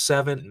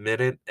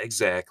 27-minute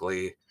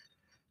exactly.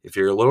 If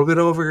you're a little bit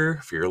over,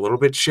 if you're a little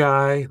bit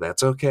shy,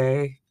 that's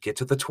okay. Get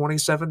to the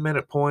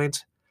 27-minute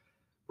point.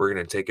 We're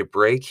going to take a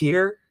break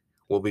here.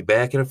 We'll be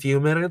back in a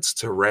few minutes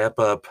to wrap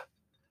up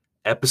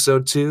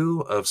episode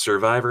 2 of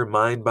Survivor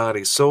Mind,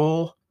 Body,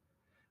 Soul.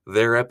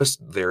 Their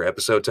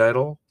episode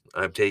title,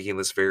 I'm taking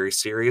this very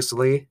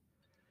seriously.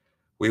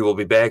 We will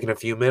be back in a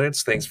few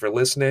minutes. Thanks for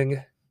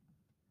listening.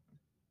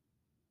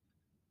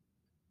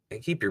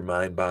 And keep your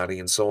mind, body,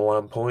 and soul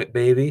on point,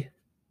 baby.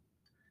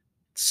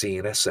 See you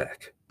in a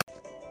sec.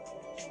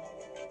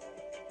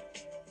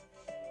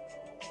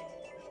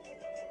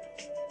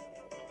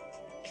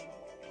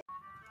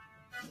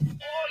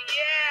 Oh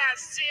yeah,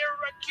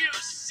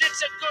 Syracuse,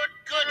 it's a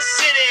good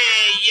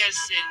city. Yes,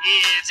 it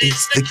is.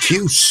 It's the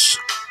Cuse.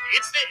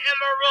 It's the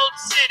Emerald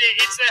City.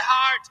 It's the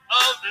heart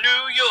of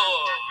New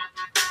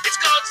York. It's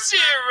called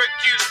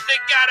Syracuse. They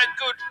got a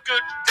good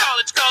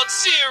college called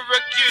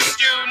Syracuse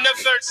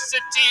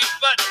University,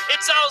 but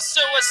it's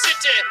also a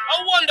city, a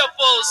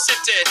wonderful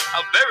city,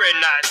 a very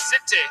nice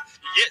city.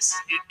 Yes,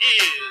 it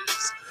is.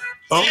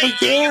 Oh,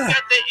 yeah. You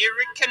got the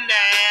Erie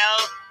Canal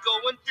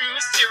going through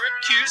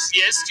Syracuse.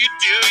 Yes, you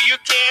do. You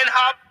can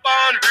hop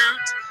on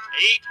Route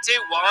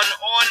 81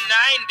 or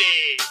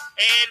 90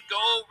 and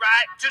go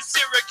right to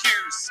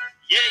Syracuse.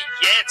 Yeah,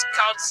 it's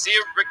called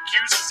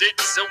Syracuse.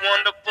 It's a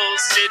wonderful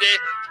city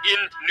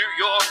in New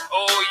York.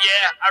 Oh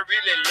yeah, I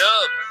really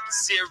love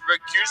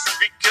Syracuse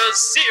because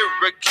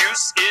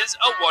Syracuse is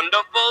a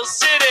wonderful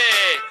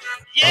city.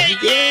 Yeah,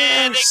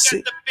 yeah, they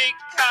got the big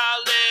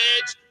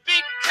college.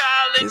 Big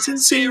college It's in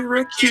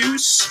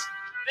Syracuse.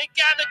 They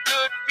got the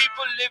good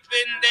people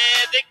living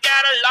there. They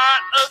got a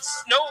lot of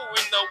snow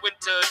in the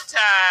winter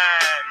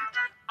time.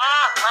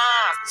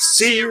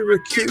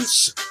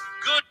 Syracuse.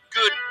 Good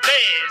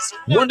place.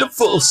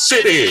 Wonderful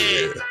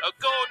city.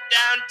 Go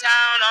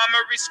downtown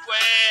Armory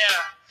Square.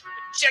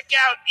 Check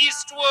out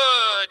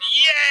Eastwood.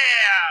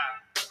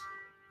 Yeah.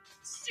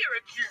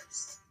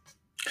 Syracuse.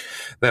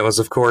 That was,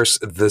 of course,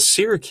 the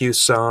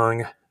Syracuse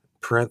song,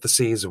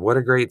 parentheses, What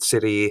a Great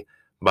City,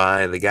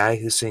 by the guy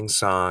who sings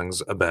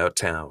songs about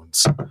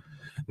towns.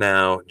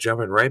 Now,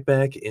 jumping right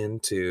back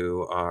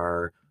into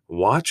our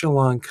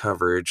watch-along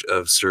coverage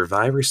of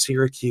Survivor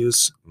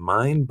Syracuse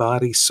Mind,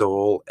 Body,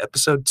 Soul,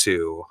 Episode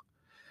 2.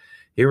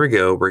 Here we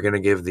go. We're going to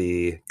give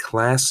the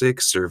classic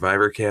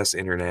SurvivorCast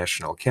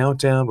International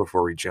countdown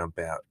before we jump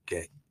out.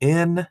 Get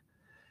in,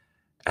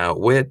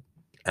 outwit,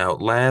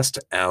 outlast,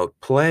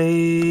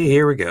 outplay.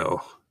 Here we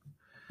go.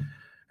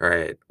 All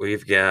right,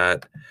 we've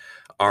got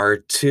our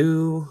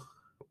 2.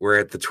 We're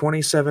at the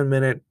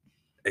 27-minute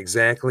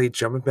exactly.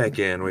 Jumping back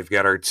in, we've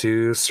got our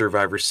 2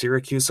 Survivor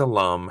Syracuse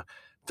alum.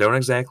 Don't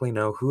exactly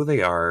know who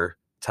they are.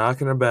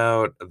 Talking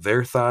about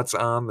their thoughts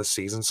on the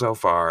season so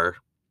far.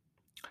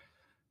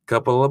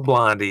 Couple of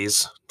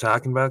blondies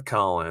talking about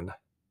Colin.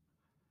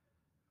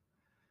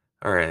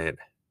 All right.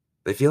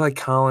 They feel like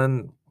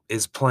Colin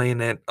is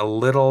playing it a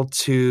little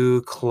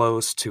too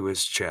close to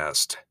his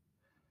chest.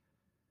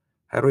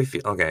 How do we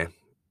feel? Okay.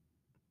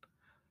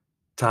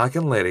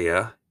 Talking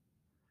Lydia.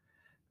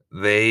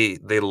 They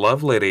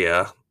love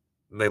Lydia.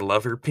 They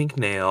love her pink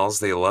nails.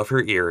 They love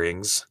her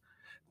earrings.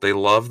 They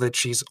love that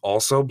she's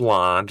also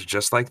blonde,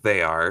 just like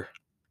they are.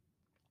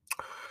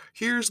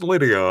 Here's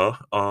Lydia.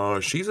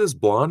 She's as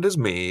blonde as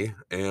me,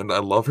 and I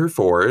love her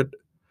for it.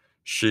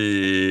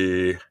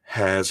 She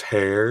has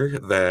hair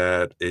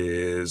that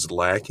is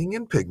lacking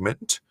in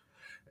pigment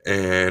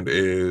and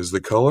is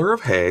the color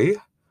of hay.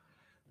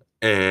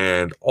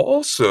 And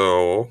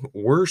also,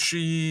 were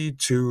she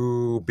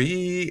to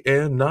be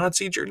a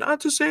Nazi,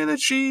 not to say that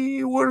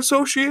she would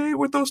associate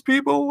with those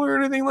people or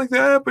anything like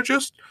that, but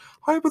just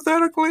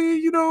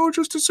hypothetically,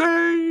 just to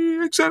say,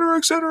 etc.,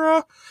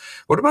 etc.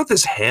 What about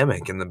this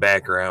hammock in the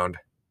background?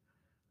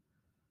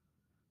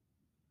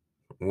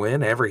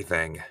 Win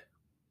everything.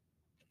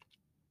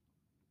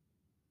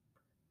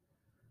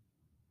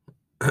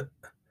 All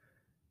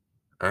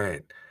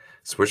right,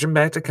 switching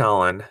back to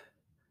Colin.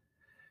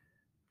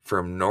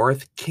 From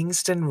North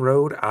Kingston,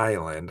 Rhode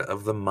Island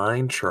of the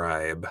Mind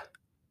Tribe.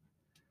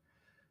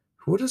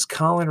 Who does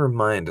Colin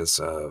remind us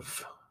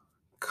of?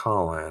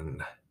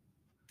 Colin.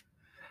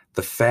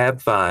 The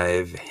Fab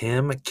Five.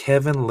 Him,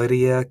 Kevin,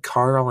 Lydia,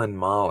 Carl, and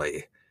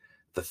Molly.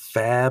 The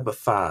Fab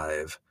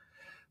Five.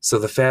 So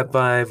the Fab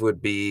Five would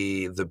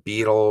be the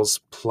Beatles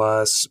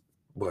plus,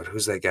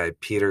 who's that guy?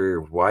 Peter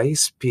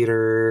Weiss?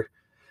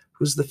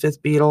 Who's the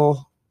 5th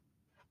Beatle?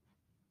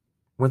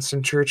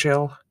 Winston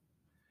Churchill?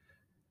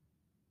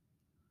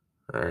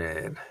 All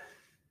right.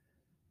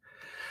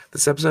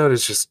 This episode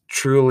is just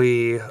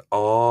truly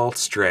all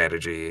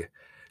strategy.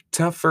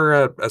 Tough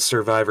for a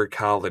Survivor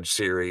College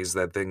series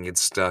that then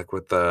gets stuck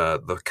with the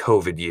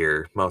COVID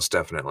year, most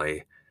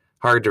definitely.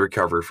 Hard to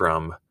recover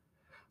from.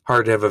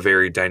 Hard to have a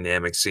very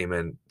dynamic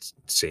season.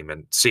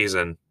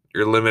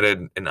 You're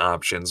limited in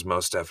options,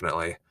 most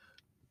definitely.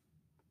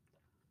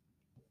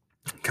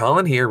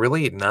 Colin here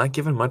really not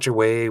giving much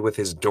away with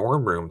his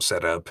dorm room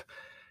setup.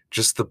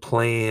 Just the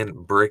plain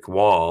brick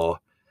wall.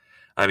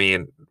 I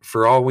mean,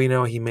 for all we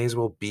know, he may as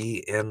well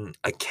be in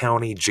a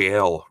county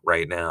jail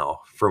right now,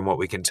 from what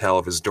we can tell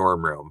of his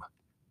dorm room.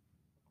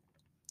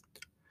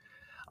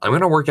 I'm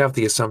going to work out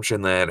the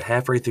assumption that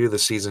halfway through the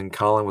season,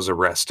 Colin was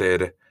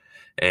arrested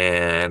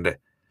and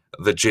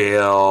the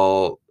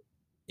jail,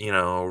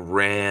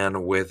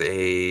 ran with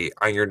a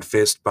iron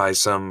fist by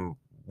some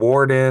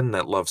warden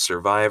that loved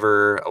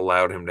Survivor,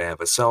 allowed him to have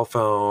a cell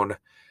phone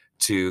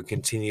to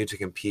continue to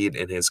compete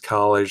in his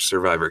college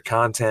Survivor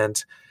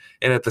content,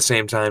 and at the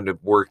same time to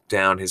work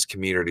down his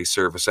community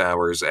service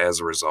hours as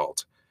a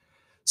result.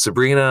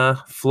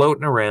 Sabrina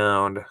floating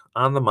around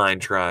on the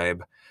Mind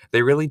Tribe.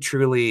 They really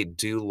truly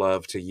do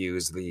love to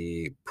use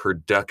the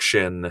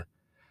production,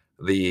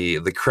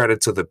 the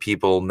credits of the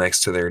people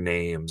next to their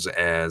names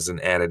as an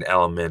added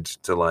element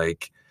to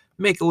like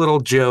make a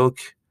little joke,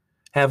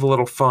 have a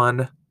little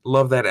fun.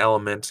 Love that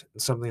element.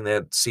 Something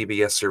that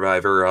CBS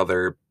Survivor or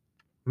other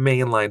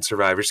mainline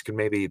survivors could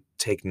maybe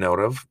take note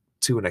of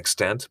to an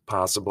extent,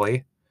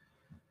 possibly.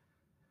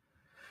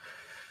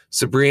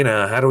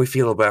 Sabrina, how do we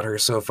feel about her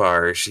so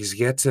far? She's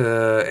yet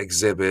to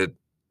exhibit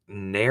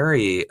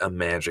nary a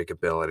magic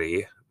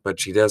ability, but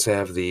she does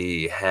have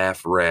the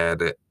half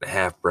red,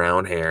 half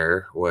brown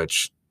hair,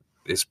 which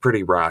is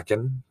pretty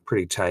rockin',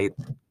 pretty tight.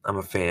 I'm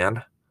a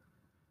fan.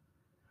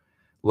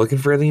 Looking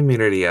for the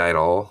immunity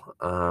idol.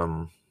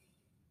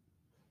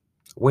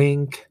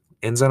 Wink.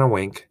 Ends on a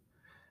wink.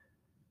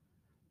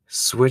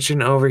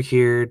 Switching over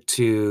here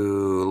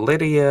to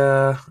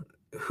Lydia,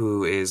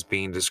 who is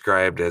being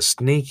described as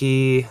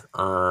sneaky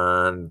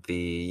on the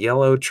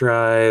Yellow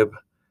Tribe.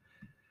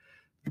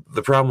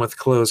 The problem with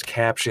closed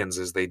captions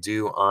is they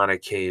do on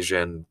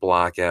occasion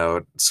block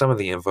out some of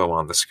the info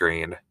on the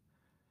screen.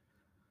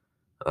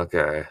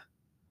 Okay.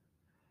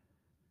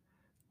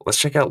 Let's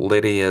check out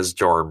Lydia's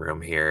dorm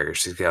room here.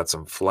 She's got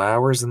some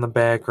flowers in the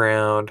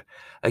background.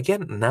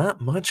 Again,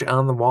 not much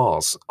on the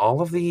walls.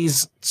 All of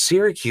these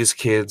Syracuse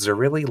kids are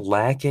really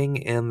lacking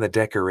in the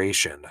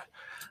decoration.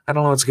 I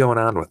don't know what's going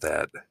on with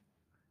that.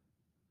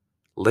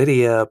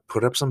 Lydia,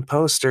 put up some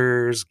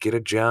posters, get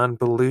a John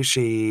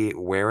Belushi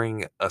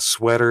wearing a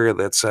sweater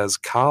that says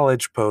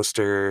college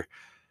poster,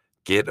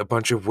 get a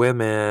bunch of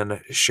women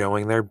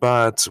showing their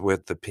butts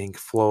with the Pink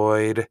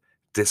Floyd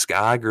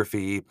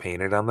discography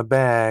painted on the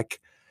back,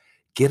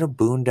 get a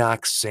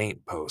Boondock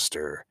Saint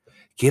poster,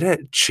 get a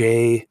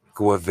Che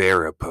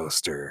Guevara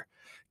poster,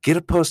 get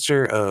a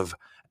poster of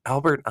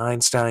Albert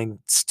Einstein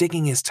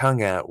sticking his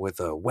tongue out with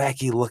a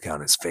wacky look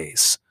on his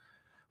face.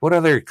 What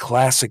other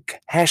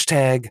classic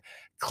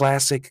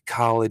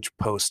college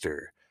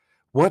poster?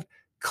 What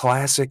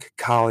classic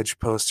college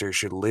poster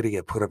should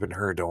Lydia put up in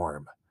her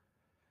dorm?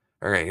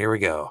 All right, here we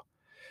go.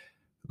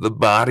 The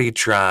Body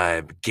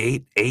Tribe,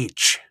 Gate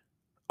H.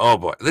 Oh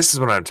boy, this is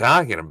what I'm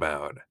talking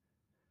about.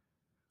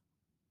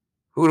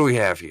 Who do we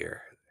have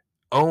here?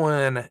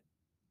 Owen.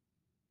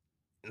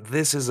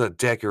 This is a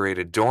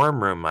decorated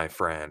dorm room, my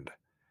friend.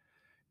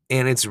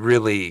 And it's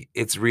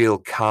real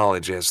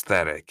college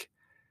aesthetic.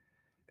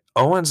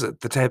 Owen's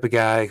the type of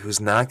guy who's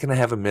not going to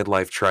have a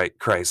midlife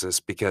crisis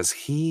because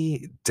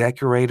he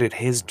decorated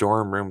his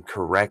dorm room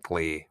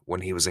correctly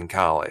when he was in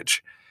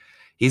college.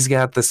 He's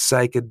got the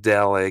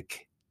psychedelic,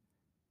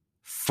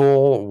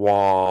 full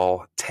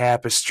wall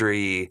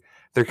tapestry.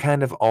 They're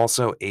kind of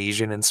also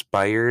Asian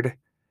inspired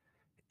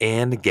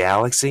and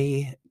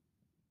galaxy.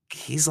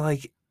 He's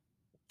like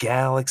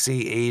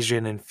galaxy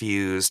Asian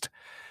infused.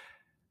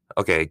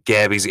 Okay,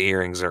 Gabby's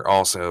earrings are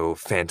also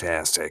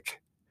fantastic.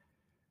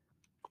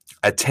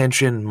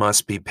 Attention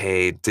must be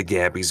paid to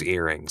Gabby's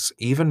earrings,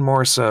 even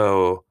more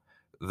so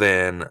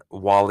than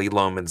Wally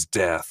Loman's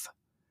death.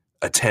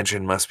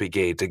 Attention must be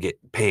paid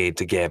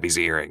to Gabby's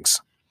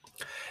earrings.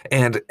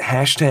 And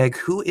hashtag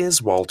who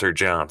is Walter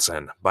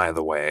Johnson, by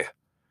the way?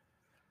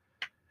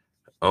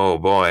 Oh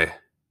boy.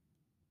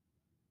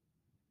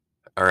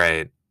 All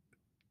right.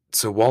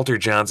 So Walter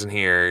Johnson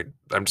here,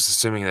 I'm just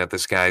assuming that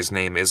this guy's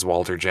name is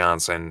Walter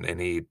Johnson and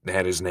he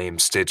had his name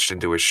stitched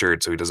into his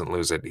shirt so he doesn't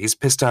lose it. He's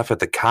pissed off at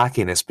the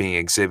cockiness being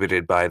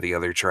exhibited by the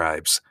other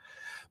tribes.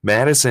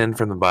 Madison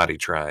from the Body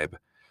Tribe.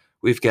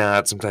 We've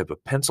got some type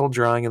of pencil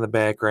drawing in the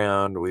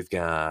background. We've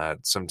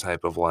got some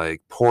type of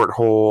like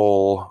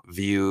porthole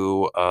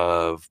view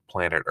of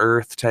planet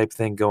Earth type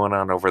thing going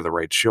on over the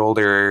right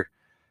shoulder.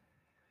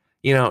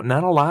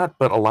 Not a lot,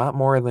 but a lot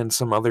more than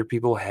some other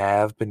people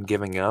have been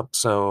giving up.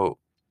 So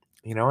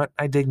you know what?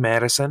 I dig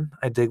Madison.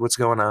 I dig what's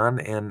going on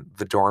in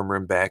the dorm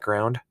room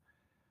background.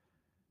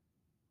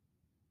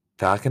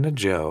 Talking to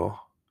Joe.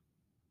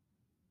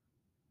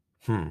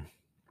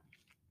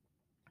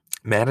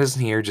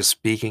 Madison here just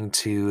speaking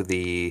to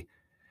the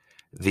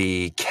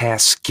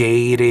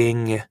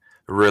cascading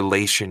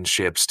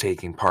relationships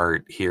taking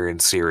part here in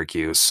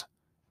Syracuse.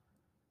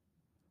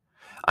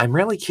 I'm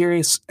really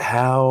curious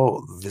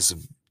how this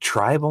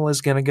tribal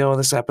is going to go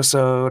this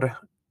episode.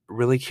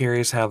 Really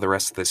curious how the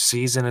rest of the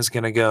season is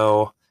going to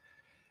go.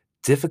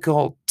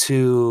 Difficult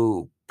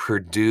to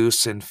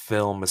produce and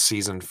film a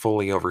season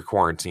fully over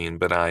quarantine,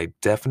 but I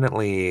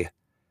definitely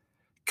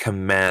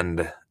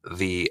commend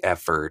the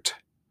effort.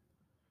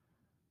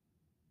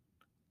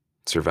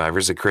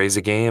 Survivor's a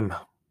crazy game.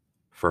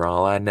 For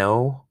all I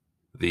know,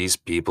 these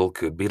people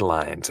could be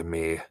lying to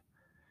me.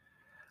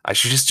 I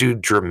should just do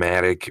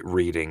dramatic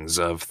readings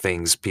of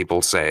things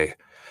people say.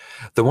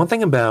 The one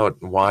thing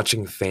about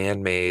watching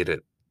fan-made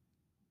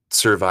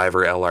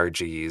Survivor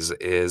LRGs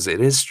is it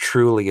is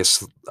truly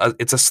it's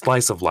a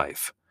slice of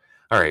life.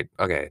 All right,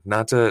 okay,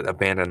 not to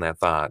abandon that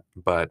thought,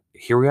 but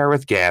here we are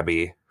with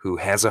Gabby, who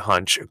has a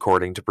hunch,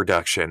 according to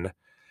production,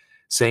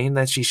 saying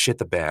that she shit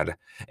the bed,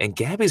 and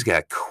Gabby's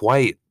got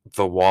quite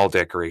the wall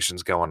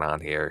decorations going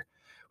on here.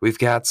 We've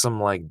got some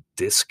like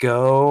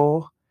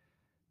disco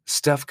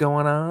stuff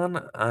going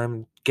on,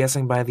 I'm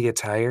guessing by the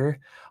attire.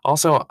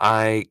 Also,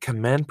 I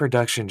commend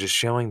production just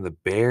showing the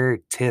bare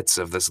tits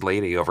of this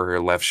lady over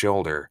her left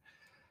shoulder.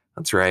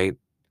 That's right.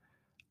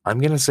 I'm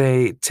going to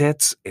say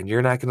tits, and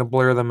you're not going to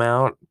blur them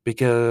out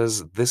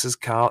because this is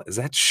is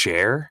that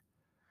Cher?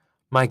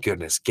 My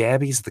goodness,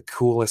 Gabby's the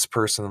coolest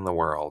person in the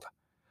world.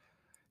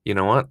 You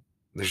know what?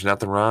 There's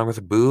nothing wrong with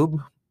a boob.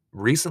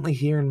 Recently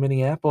here in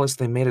Minneapolis,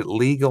 they made it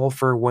legal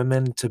for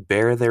women to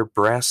bare their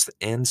breasts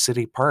in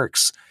city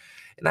parks.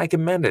 And I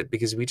commend it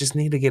because we just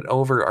need to get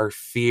over our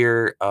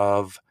fear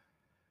of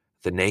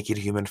the naked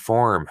human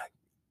form.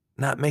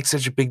 Not make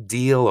such a big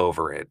deal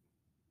over it.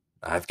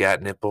 I've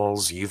got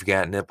nipples, you've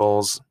got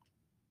nipples.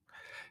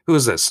 Who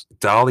is this?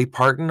 Dolly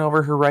Parton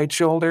over her right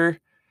shoulder?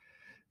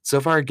 So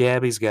far,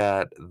 Gabby's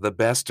got the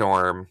best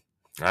dorm.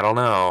 I don't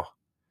know.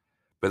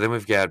 But then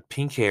we've got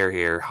pink hair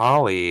here.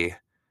 Holly,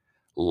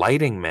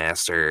 lighting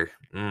master.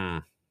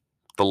 The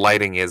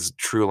lighting is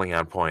truly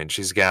on point.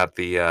 She's got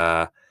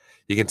the,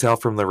 you can tell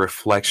from the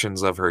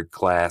reflections of her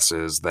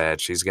glasses that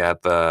she's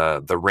got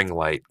the ring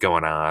light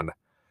going on.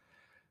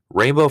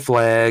 Rainbow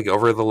flag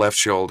over the left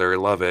shoulder.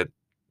 Love it.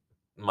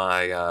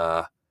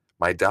 My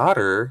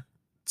daughter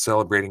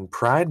celebrating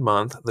Pride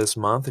Month this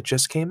month. It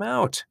just came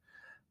out.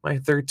 My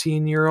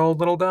 13-year-old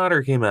little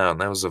daughter came out,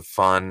 and that was a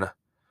fun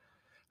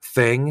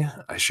thing.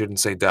 I shouldn't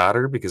say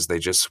daughter because they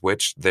just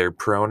switched their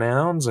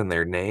pronouns and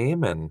their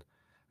name, and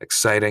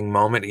exciting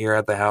moment here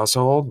at the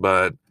household.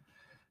 But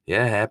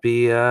yeah,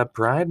 happy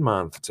Pride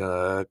Month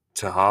to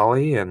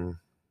Holly and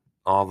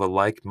all the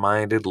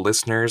like-minded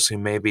listeners who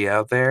may be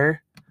out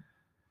there.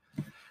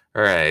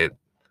 All right.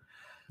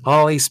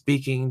 Holly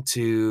speaking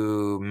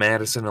to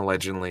Madison,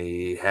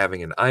 allegedly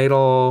having an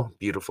idol,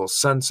 beautiful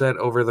sunset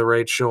over the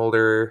right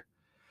shoulder.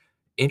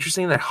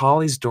 Interesting that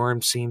Holly's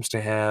dorm seems to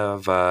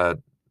have a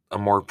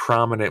more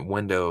prominent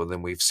window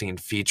than we've seen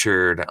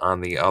featured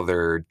on the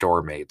other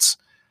dormmates.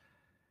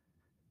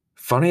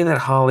 Funny that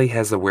Holly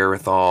has the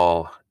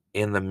wherewithal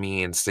and the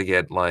means to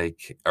get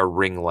like a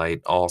ring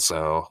light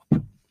also.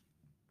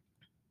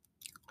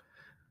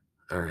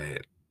 All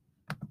right.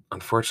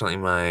 Unfortunately,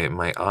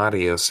 my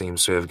audio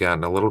seems to have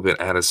gotten a little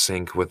bit out of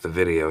sync with the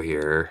video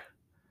here.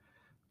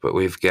 But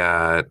we've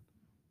got...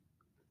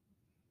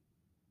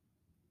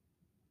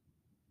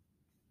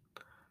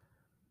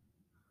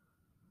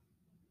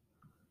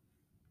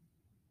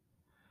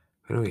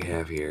 Who do we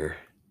have here?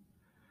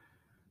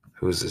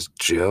 Who is this?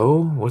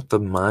 Joe with the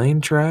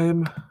Mind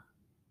Tribe?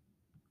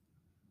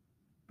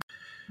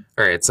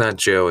 All right, it's not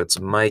Joe. It's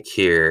Mike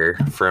here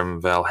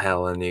from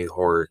Valhalla, New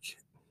York,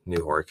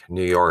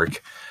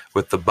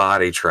 with the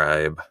Body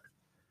Tribe.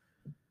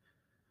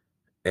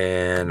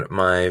 And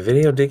my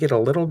video did get a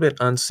little bit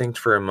unsynced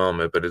for a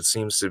moment, but it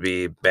seems to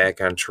be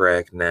back on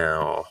track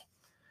now.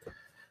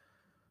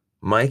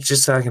 Mike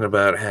just talking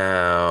about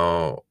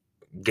how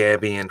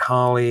Gabby and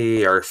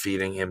Holly are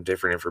feeding him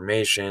different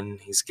information.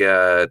 He's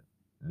got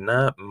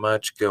not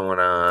much going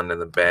on in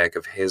the back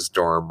of his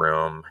dorm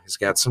room. He's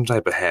got some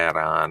type of hat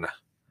on.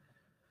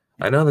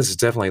 I know this is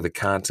definitely the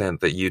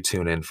content that you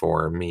tune in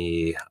for,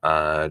 me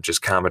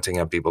just commenting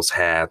on people's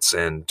hats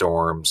and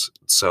dorms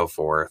and so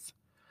forth.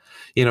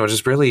 You know,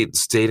 just really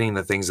stating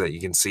the things that you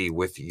can see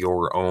with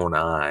your own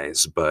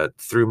eyes, but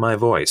through my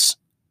voice.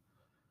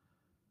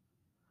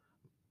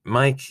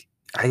 Mike,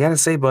 I gotta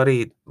say,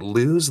 buddy,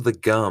 lose the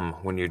gum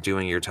when you're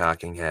doing your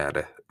talking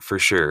head, for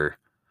sure.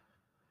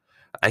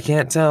 I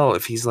can't tell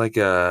if he's like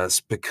a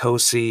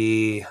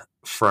Spicosi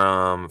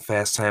from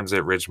Fast Times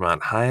at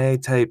Ridgemont High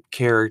type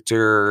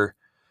character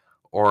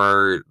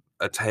or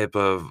a type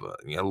of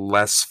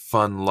less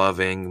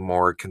fun-loving,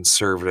 more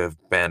conservative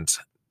bent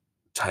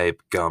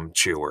type gum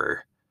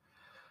chewer.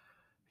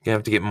 You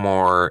have to get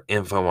more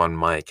info on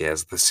Mike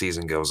as the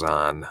season goes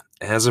on.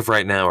 As of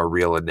right now, a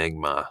real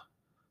enigma.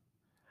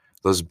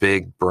 Those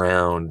big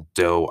brown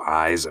doe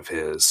eyes of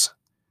his.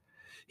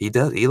 He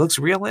looks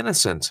real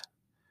innocent.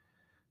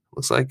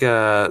 Looks like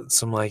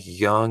some like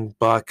young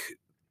buck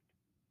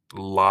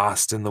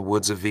lost in the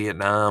woods of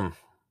Vietnam.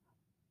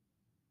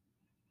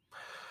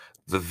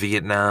 the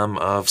Vietnam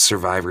of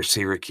Survivor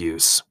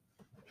Syracuse.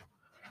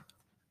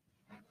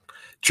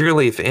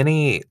 Truly, if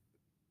any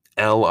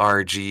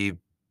LRG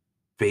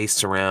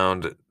based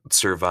around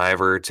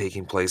Survivor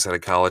taking place at a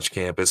college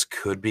campus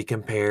could be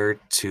compared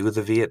to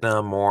the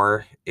Vietnam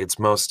War, it's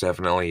most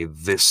definitely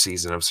this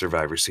season of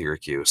Survivor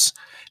Syracuse.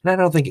 And I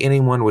don't think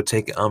anyone would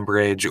take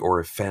umbrage or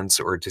offense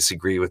or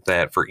disagree with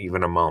that for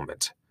even a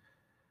moment.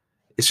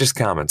 It's just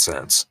common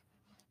sense.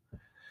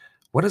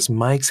 What does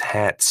Mike's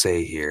hat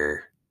say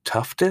here?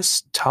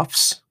 Tuftus?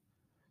 Tufts?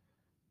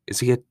 Is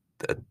he a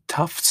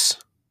Tufts?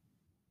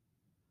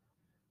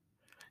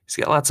 He's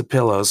got lots of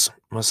pillows.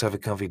 Must have a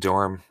comfy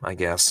dorm, I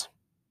guess.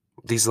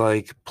 These,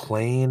 like,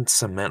 plain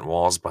cement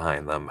walls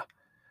behind them.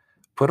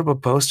 Put up a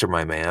poster,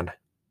 my man.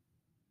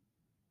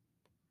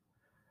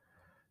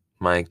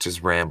 Mike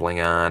just rambling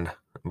on.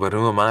 But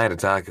who am I to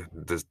talk,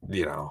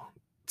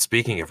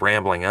 Speaking of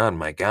rambling on,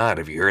 my God,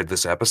 have you heard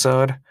this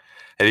episode?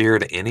 Have you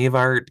heard any of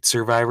our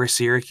Survivor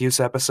Syracuse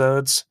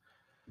episodes?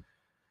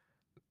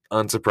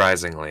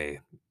 Unsurprisingly,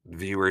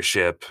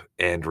 viewership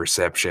and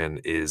reception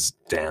is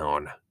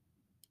down.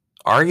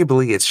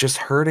 Arguably, it's just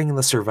hurting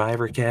the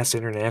Survivor Cast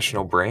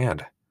International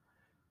brand.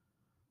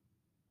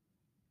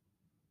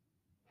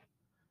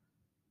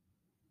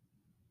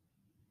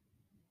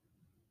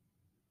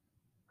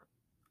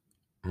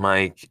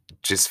 Mike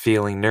just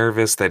feeling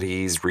nervous that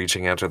he's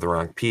reaching out to the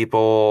wrong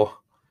people.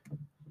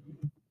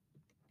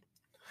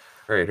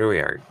 All right, here we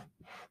are.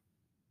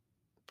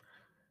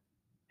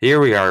 Here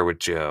we are with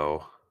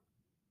Joe.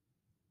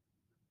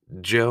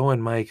 Joe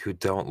and Mike, who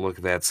don't look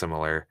that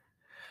similar.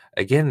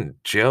 Again,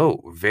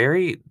 Joe,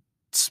 very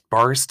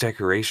sparse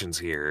decorations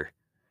here.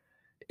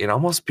 It'd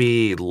almost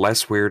be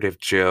less weird if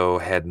Joe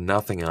had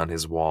nothing on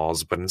his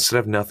walls, but instead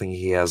of nothing,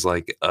 he has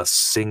like a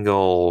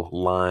single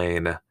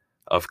line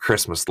of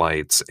Christmas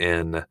lights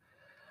in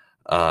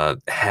a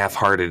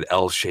half-hearted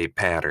L-shaped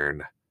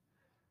pattern.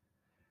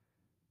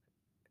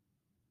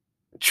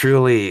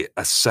 Truly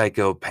a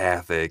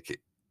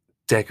psychopathic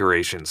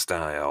decoration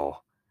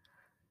style.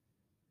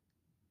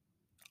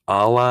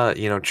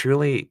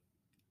 Truly,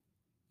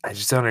 I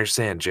just don't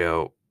understand,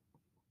 Joe.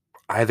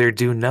 Either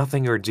do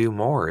nothing or do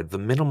more. The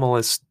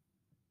minimalist,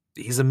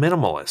 he's a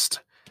minimalist.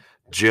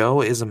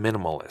 Joe is a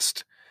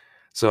minimalist.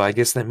 So I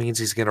guess that means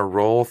he's going to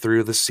roll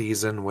through the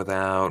season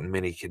without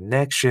many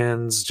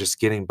connections, just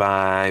getting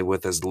by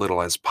with as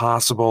little as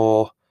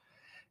possible.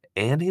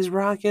 And he's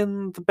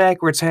rocking the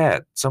backwards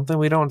hat, something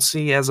we don't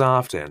see as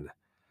often.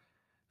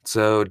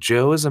 So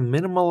Joe is a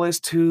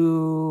minimalist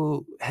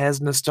who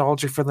has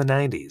nostalgia for the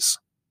 90s.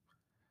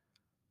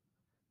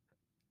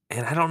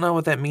 And I don't know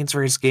what that means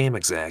for his game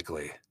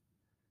exactly.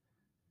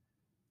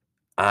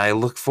 I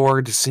look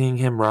forward to seeing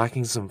him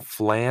rocking some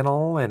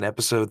flannel in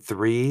episode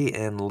 3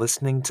 and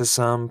listening to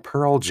some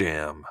Pearl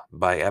Jam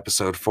by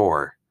episode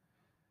 4.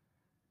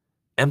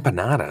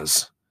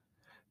 Empanadas?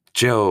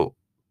 Joe,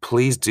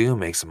 please do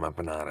make some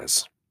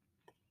empanadas.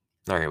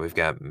 All right, we've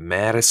got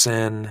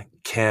Madison,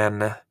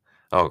 Ken.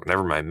 Oh,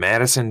 never mind.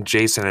 Madison,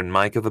 Jason, and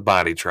Mike of the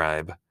Body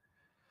Tribe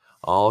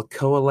all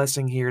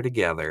coalescing here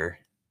together.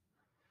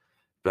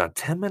 About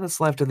 10 minutes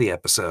left of the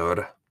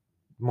episode.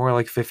 More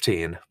like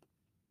 15.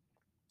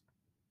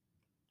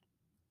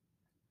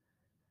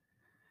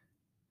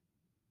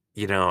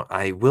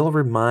 I will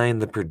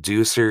remind the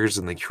producers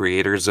and the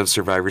creators of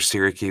Survivor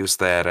Syracuse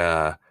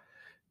that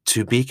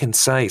to be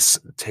concise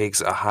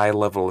takes a high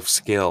level of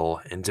skill,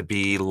 and to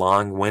be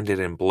long-winded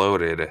and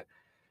bloated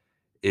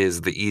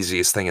is the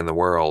easiest thing in the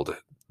world.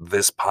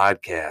 This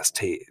podcast,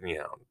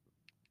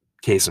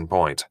 case in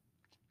point.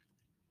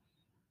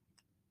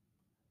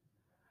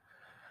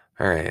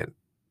 All right.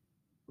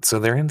 So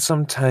they're in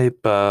some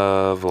type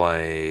of,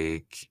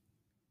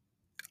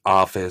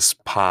 office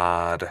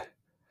pod,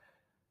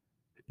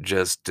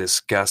 just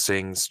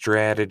discussing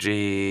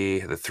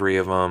strategy, the three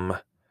of them.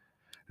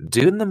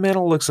 Dude in the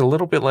middle looks a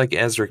little bit like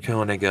Ezra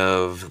Koenig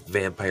of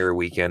Vampire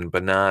Weekend,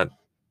 but not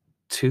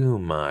too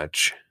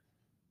much.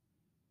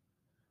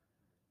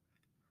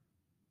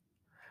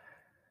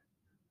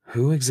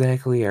 Who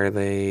exactly are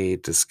they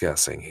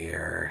discussing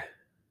here?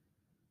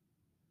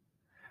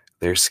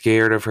 They're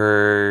scared of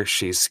her.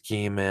 She's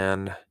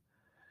scheming.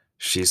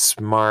 She's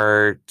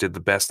smart. Did the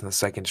best in the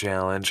second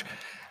challenge.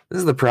 This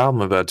is the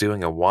problem about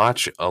doing a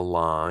watch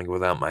along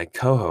without my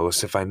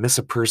co-host. If I miss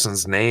a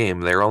person's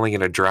name, they're only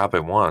going to drop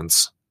it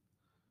once.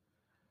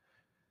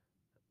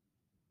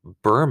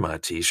 Burma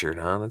t-shirt,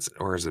 huh?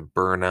 Or is it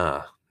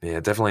Burna?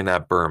 Yeah, definitely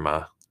not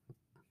Burma.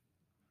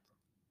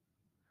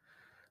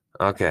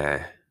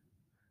 Okay.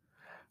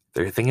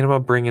 They're thinking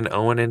about bringing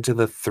Owen into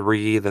the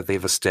 3 that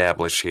they've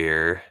established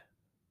here.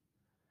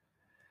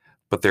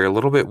 But they're a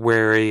little bit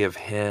wary of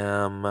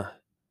him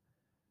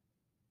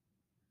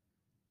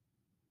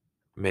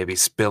maybe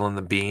spilling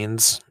the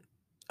beans.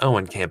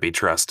 Owen can't be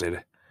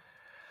trusted.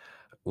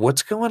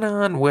 What's going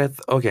on with...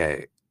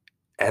 Okay,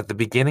 at the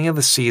beginning of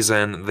the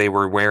season, they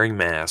were wearing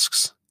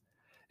masks.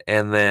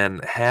 And then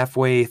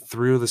halfway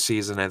through the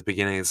season, at the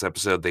beginning of this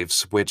episode, they've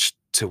switched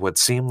to what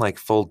seemed like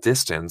full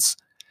distance.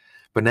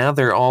 But now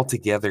they're all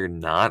together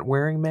not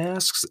wearing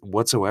masks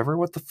whatsoever.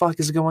 What the fuck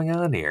is going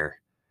on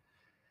here?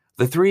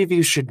 The three of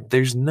you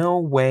there's no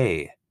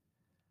way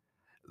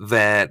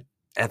that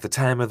at the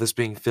time of this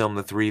being filmed,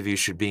 the three of you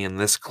should be in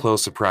this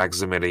close a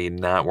proximity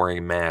not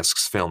wearing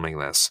masks filming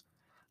this.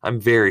 I'm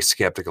very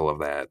skeptical of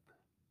that.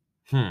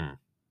 I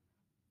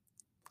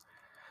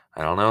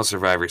don't know,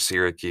 Survivor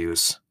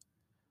Syracuse.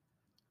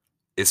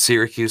 Is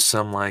Syracuse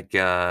some I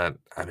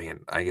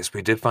guess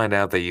we did find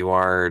out that you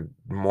are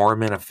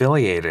Mormon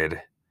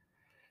affiliated.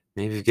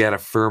 Maybe you've got a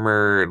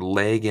firmer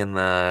leg in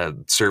the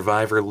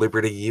Survivor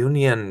Liberty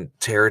Union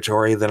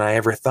territory than I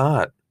ever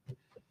thought.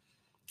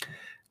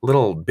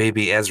 Little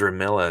baby Ezra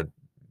Miller,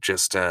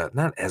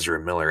 not Ezra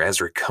Miller,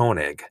 Ezra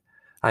Koenig.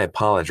 I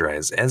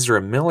apologize.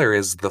 Ezra Miller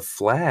is the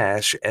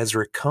Flash.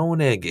 Ezra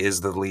Koenig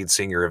is the lead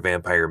singer of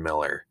Vampire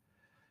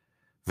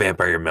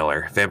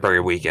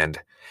Weekend.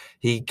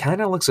 He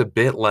kind of looks a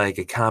bit like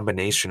a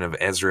combination of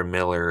Ezra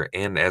Miller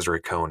and Ezra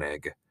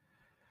Koenig.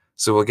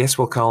 So I guess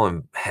we'll call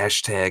him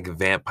hashtag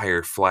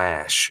Vampire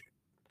Flash.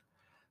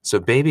 So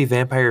baby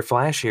Vampire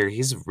Flash here,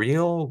 he's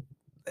real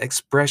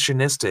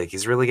expressionistic.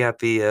 He's really got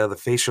the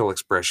facial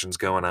expressions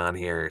going on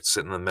here. It's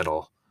sitting in the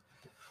middle.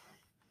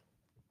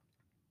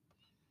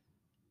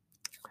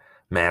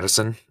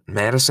 Madison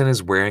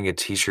is wearing a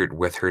t-shirt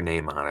with her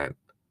name on it.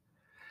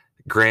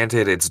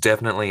 Granted, it's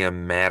definitely a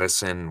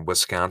Madison,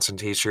 Wisconsin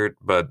t-shirt,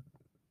 but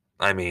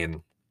I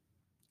mean,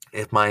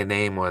 if my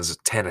name was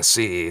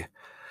Tennessee,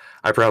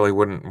 I probably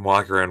wouldn't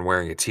walk around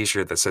wearing a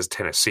t-shirt that says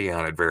Tennessee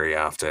on it very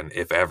often,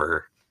 if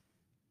ever.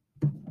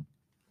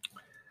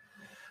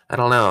 I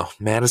don't know.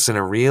 Madison,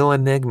 a real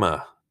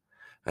enigma.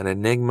 An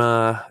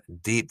enigma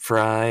deep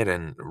fried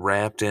and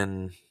wrapped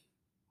in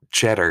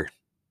cheddar.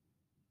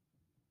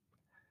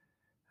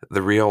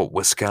 The real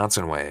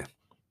Wisconsin way.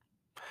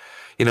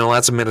 You know,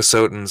 lots of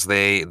Minnesotans,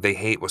 they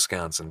hate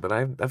Wisconsin, but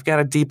I've got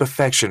a deep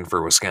affection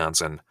for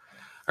Wisconsin.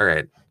 All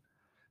right.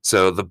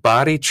 So the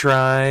Body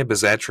Tribe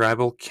is at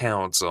Tribal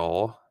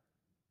Council.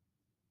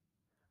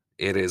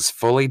 It is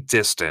fully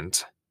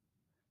distant.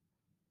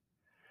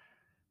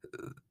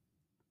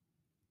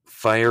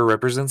 Fire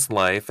represents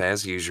life,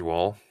 as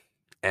usual,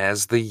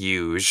 as the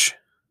huge.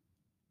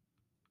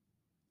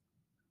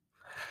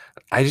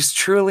 I just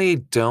truly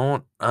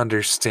don't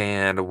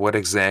understand what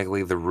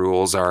exactly the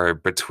rules are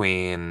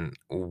between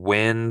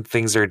when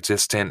things are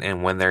distant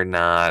and when they're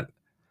not,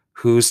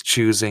 who's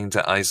choosing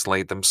to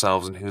isolate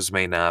themselves and whose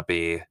may not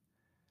be.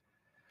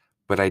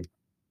 But I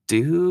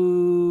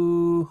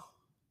do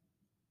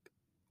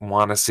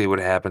want to see what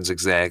happens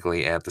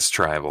exactly at this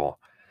tribal.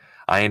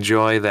 I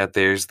enjoy that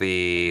there's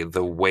the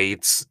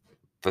weights,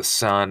 the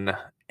sun,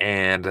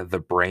 and the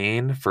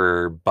brain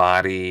for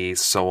body,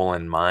 soul,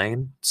 and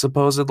mind,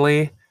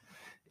 supposedly.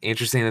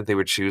 Interesting that they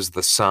would choose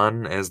the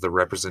sun as the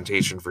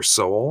representation for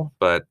soul,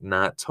 but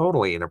not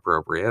totally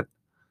inappropriate.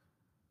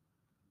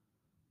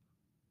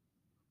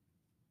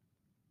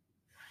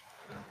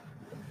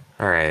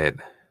 All right.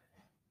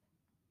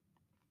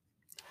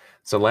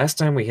 So last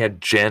time we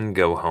had Jen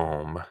go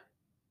home,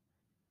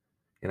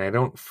 and I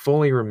don't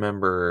fully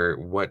remember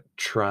what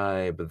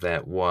tribe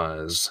that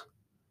was.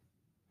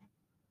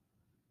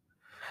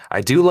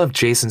 I do love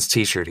Jason's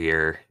t-shirt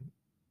here.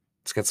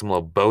 It's got some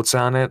little boats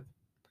on it.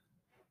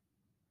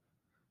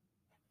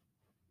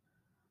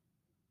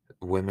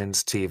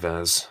 Women's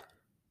Tevas.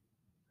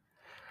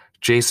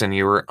 Jason,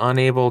 you were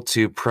unable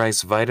to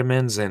price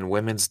vitamins and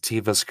women's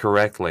Tevas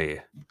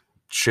correctly.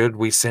 Should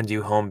we send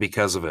you home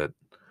because of it?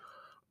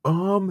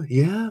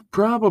 Yeah,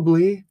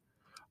 probably.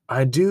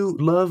 I do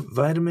love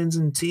vitamins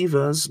and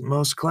Tevas,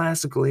 most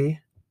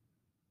classically.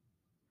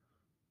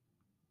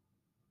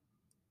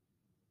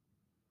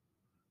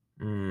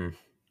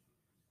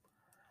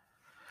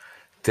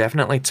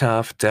 Definitely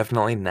tough,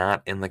 definitely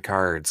not in the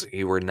cards.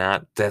 You were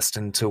not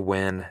destined to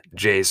win,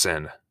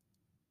 Jason.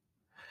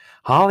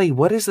 Holly,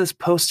 what is this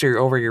poster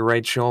over your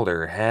right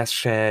shoulder?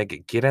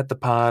 Hashtag get at the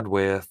pod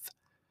with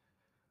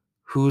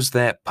who's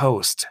that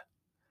post?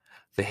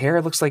 The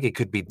hair looks like it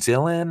could be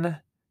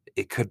Dylan,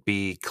 it could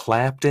be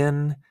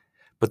Clapton,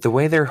 but the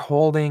way they're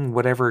holding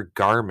whatever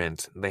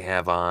garment they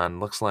have on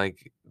looks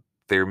like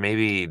they're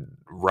maybe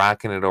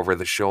rocking it over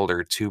the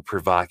shoulder too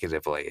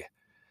provocatively.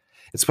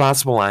 It's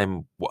possible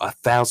I'm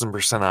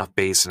 1,000% off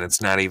base and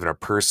it's not even a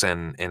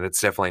person and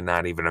it's definitely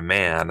not even a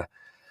man,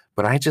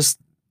 but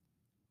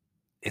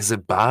is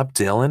it Bob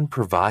Dylan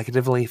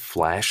provocatively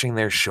flashing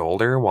their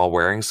shoulder while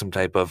wearing some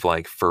type of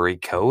furry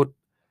coat?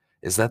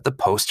 Is that the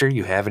poster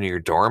you have in your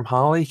dorm,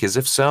 Holly? Because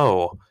if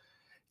so,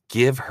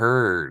 give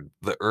her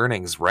the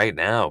earnings right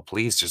now.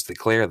 Please just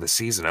declare the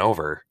season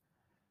over.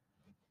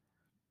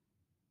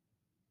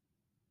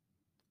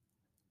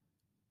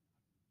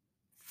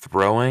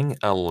 Throwing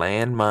a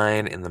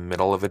landmine in the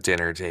middle of a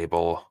dinner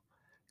table.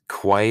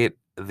 Quite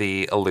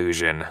the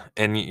illusion.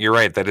 And you're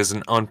right, that is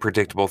an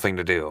unpredictable thing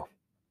to do.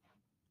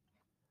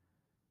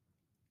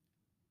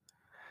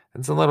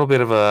 It's a little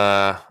bit of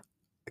a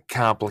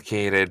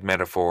complicated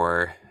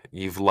metaphor.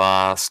 You've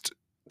lost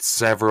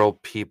several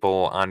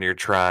people on your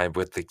tribe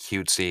with the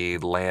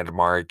cutesy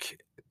landmark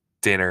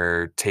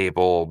dinner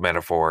table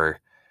metaphor.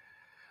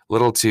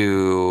 Little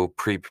too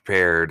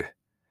pre-prepared.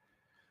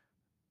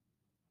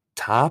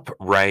 Top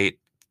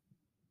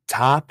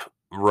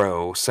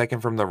row,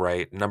 second from the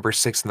right, number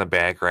 6 in the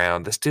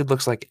background. This dude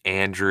looks like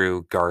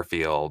Andrew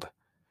Garfield.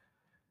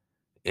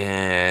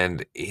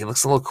 And he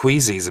looks a little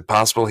queasy. Is it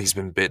possible he's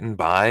been bitten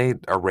by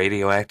a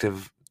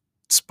radioactive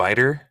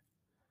spider?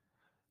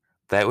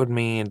 That would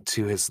mean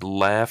to his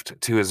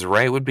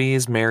right would be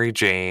his Mary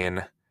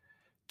Jane.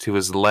 To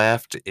his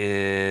left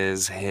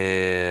is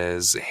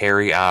his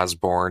Harry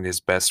Osborn, his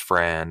best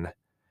friend.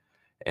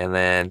 And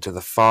then to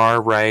the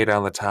far right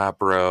on the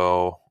top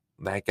row,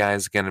 that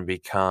guy's going to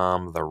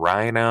become the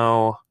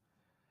Rhino.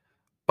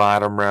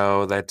 Bottom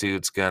row, that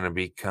dude's going to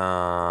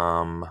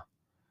become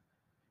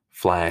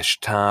Flash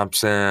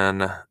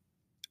Thompson,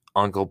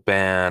 Uncle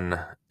Ben,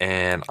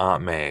 and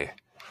Aunt May.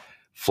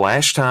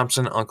 Flash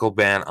Thompson, Uncle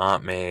Ben,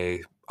 Aunt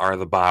May are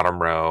the bottom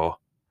row.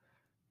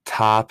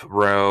 Top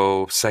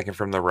row, second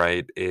from the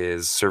right,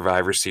 is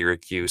Survivor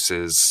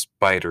Syracuse's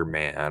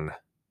Spider-Man.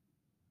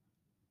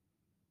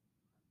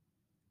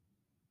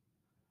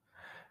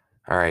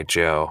 All right,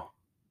 Joe.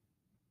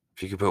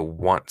 If you could put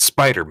one...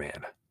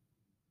 Spider-Man.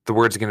 The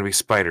word's going to be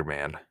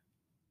Spider-Man.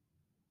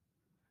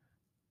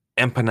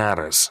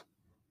 Empanadas.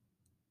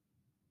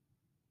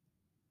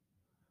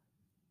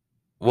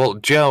 Well,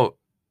 Joe,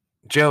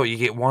 you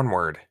get one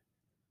word.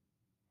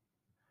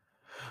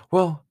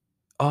 Well,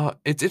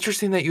 it's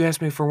interesting that you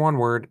asked me for one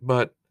word,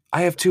 but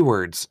I have two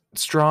words,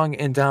 strong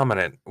and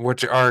dominant,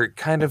 which are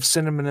kind of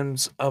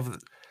synonyms of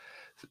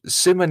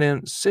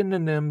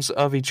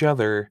each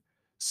other,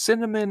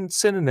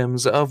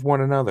 synonyms of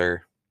one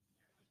another.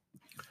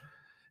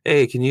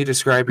 Hey, can you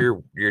describe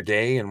your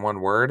day in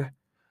one word?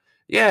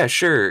 Yeah,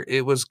 sure.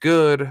 It was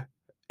good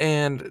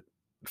and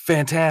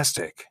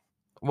fantastic.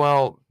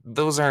 Well,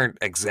 those aren't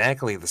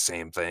exactly the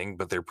same thing,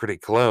 but they're pretty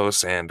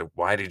close. And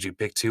why did you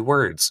pick two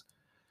words?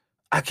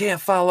 I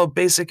can't follow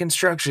basic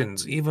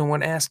instructions even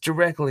when asked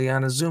directly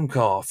on a Zoom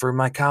call for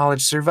my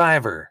college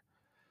survivor.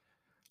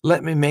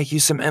 Let me make you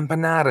some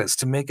empanadas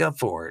to make up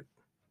for it.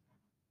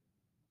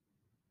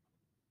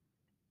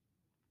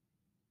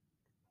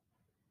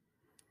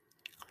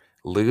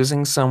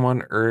 Losing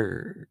someone,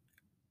 or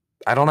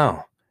I don't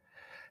know.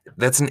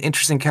 That's an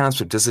interesting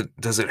concept. Does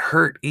it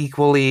hurt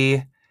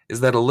equally? Is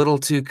that a little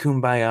too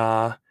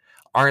kumbaya?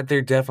 Aren't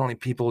there definitely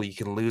people you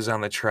can lose on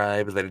the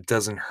tribe that it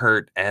doesn't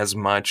hurt as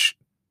much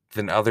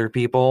than other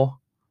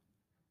people?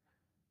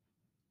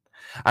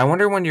 I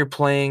wonder when you're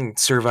playing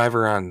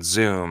Survivor on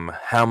Zoom,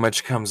 how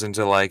much comes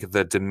into like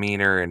the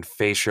demeanor and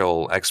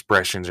facial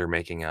expressions you're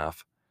making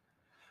of.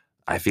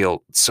 I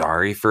feel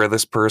sorry for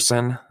this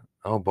person.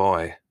 Oh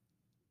boy.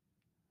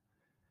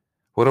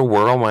 What a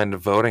whirlwind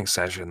voting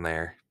session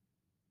there.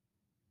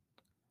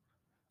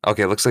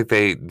 Okay, looks like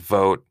they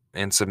vote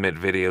and submit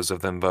videos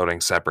of them voting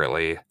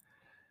separately.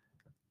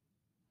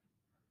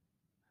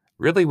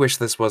 Really wish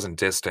this wasn't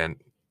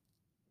distant.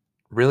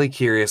 Really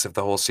curious if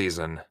the whole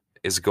season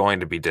is going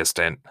to be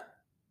distant.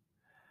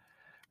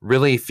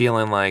 Really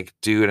feeling like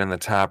dude in the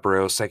top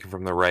row, second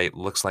from the right,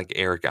 looks like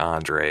Eric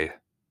Andre.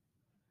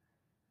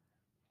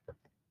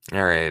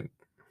 All right.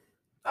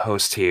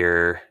 Host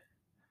here.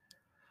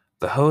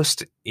 The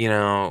host,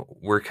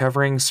 we're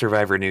covering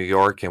Survivor New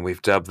York, and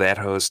we've dubbed that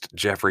host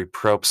Jeffrey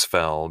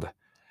Probstfeld.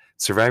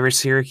 Survivor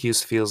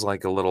Syracuse feels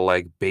like a little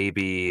like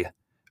baby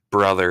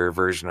brother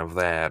version of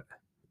that.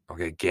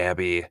 Okay,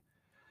 Gabby.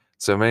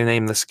 So I'm going to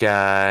name this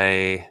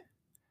guy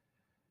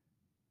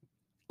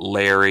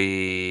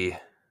Larry.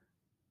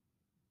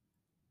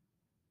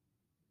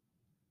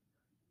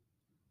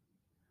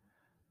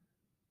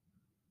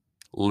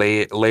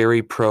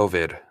 Larry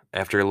Provid,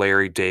 after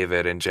Larry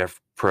David and Jeff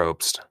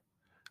Probst.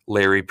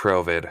 Larry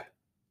Provid.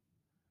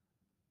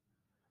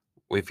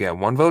 We've got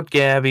 1 vote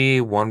Gabby,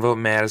 1 vote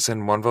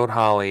Madison, 1 vote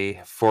Holly,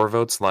 4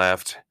 votes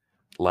left.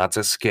 Lots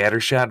of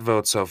scattershot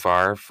votes so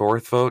far.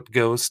 4th vote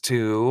goes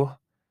to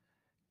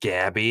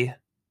Gabby.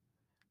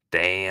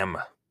 Damn.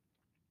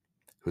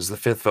 Who's the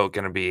 5th vote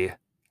going to be?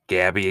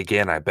 Gabby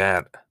again, I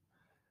bet.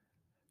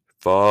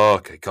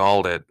 Fuck, I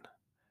called it.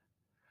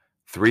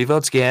 3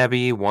 votes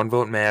Gabby, 1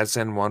 vote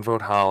Madison, 1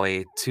 vote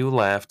Holly, 2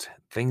 left.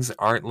 Things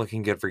aren't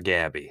looking good for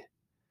Gabby.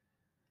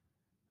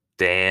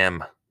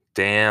 Damn.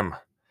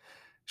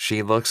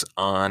 She looks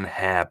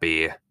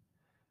unhappy.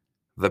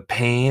 The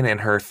pain in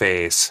her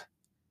face.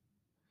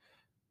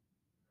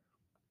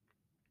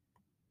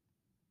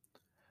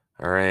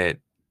 All right.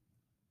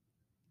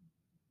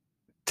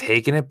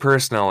 Taking it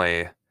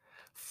personally.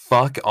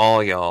 Fuck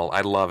all y'all.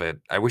 I love it.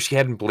 I wish you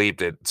hadn't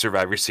bleeped it.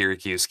 Survivor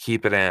Syracuse.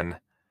 Keep it in.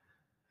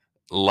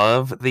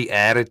 Love the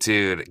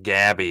attitude,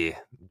 Gabby.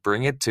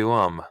 Bring it to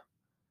them.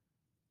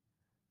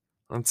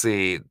 Let's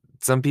see.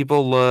 Some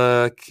people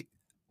look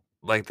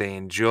like they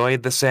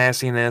enjoyed the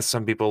sassiness.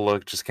 Some people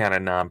look just kind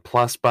of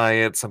nonplussed by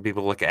it. Some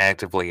people look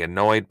actively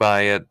annoyed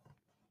by it.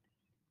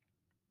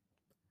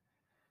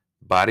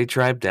 Body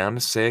Tribe down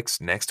to 6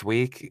 next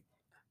week.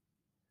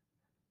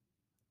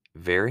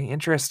 Very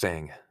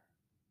interesting.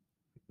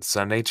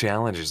 Sunday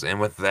challenges. And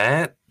with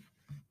that,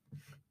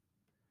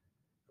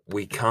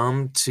 we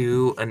come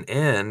to an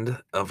end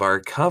of our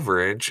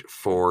coverage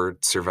for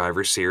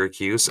Survivor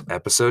Syracuse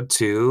Episode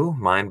 2,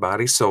 Mind,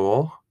 Body,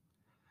 Soul.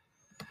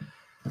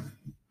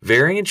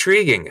 Very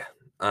intriguing.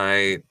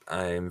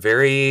 I'm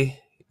very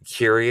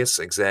curious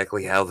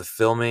exactly how the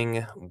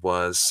filming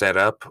was set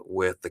up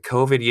with the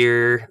COVID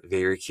year.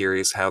 Very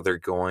curious how they're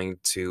going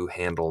to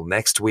handle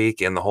next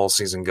week and the whole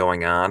season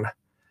going on.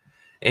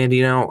 And,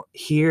 you know,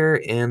 here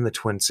in the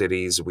Twin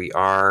Cities, we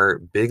are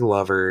big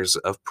lovers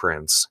of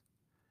Prince.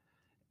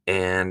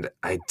 And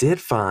I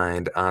did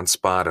find on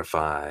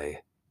Spotify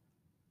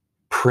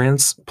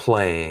Prince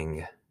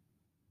playing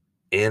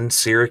in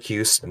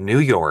Syracuse, New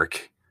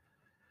York.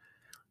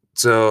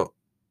 So,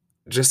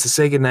 just to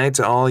say goodnight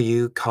to all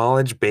you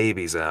college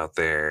babies out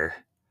there,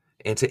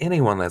 and to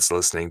anyone that's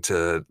listening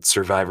to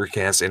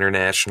SurvivorCast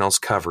International's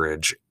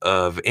coverage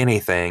of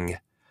anything,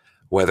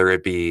 whether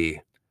it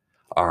be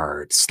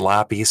our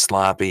sloppy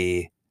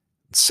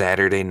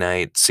Saturday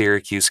night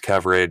Syracuse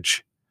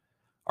coverage,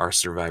 our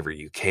Survivor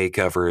UK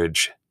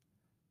coverage,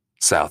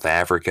 South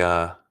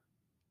Africa,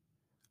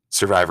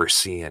 Survivor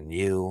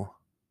CNU,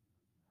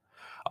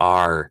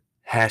 our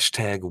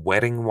hashtag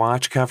wedding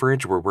watch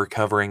coverage, where we're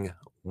covering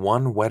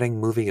one wedding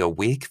movie a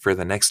week for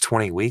the next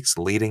 20 weeks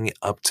leading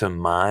up to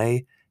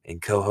my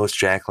and co-host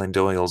Jacqueline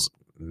Doyle's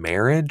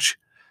marriage,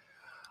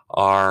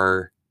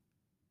 our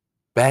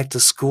back to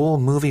school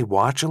movie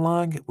watch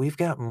along. We've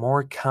got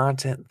more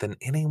content than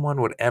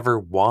anyone would ever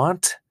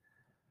want.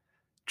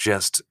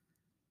 Just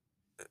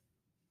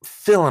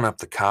filling up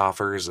the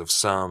coffers of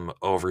some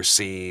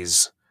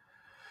overseas,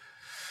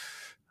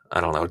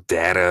 I don't know,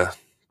 data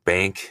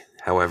bank,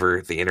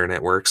 however the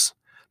internet works.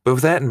 But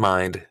with that in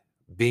mind,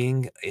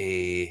 being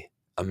a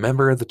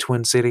member of the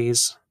Twin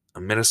Cities, a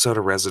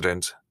Minnesota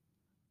resident,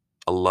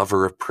 a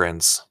lover of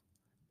Prince,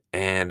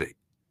 and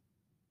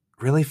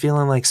really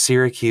feeling like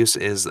Syracuse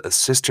is a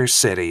sister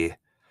city,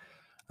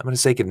 I'm going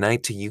to say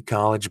goodnight to you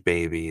college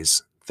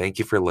babies. Thank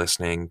you for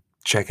listening.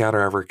 Check out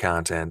our other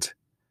content.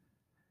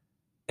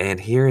 And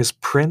here is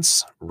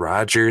Prince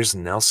Rogers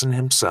Nelson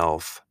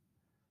himself.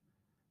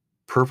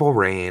 Purple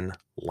Rain,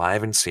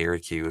 live in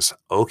Syracuse.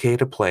 Okay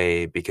to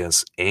play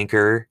because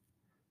Anchor,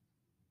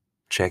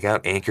 check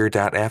out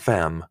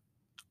anchor.fm,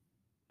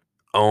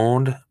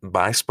 owned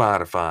by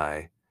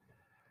Spotify.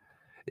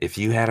 If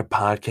you had a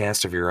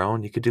podcast of your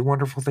own, you could do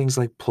wonderful things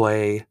like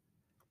play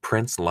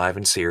Prince live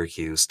in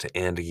Syracuse to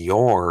end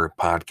your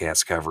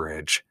podcast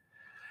coverage.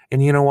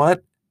 And you know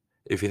what?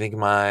 If you think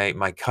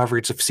my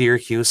coverage of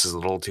Syracuse is a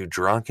little too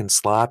drunk and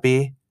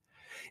sloppy,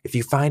 if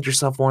you find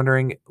yourself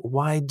wondering,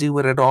 why do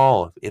it at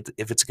all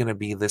if it's going to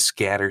be this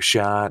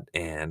scattershot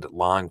and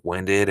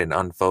long-winded and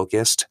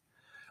unfocused?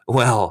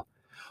 Well,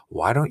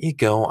 why don't you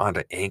go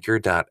onto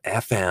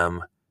anchor.fm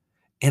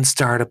and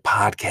start a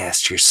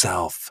podcast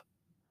yourself?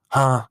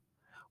 Huh?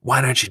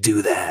 Why don't you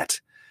do that?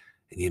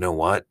 And you know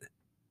what?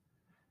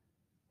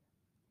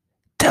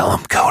 Tell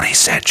him Cody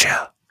sent you.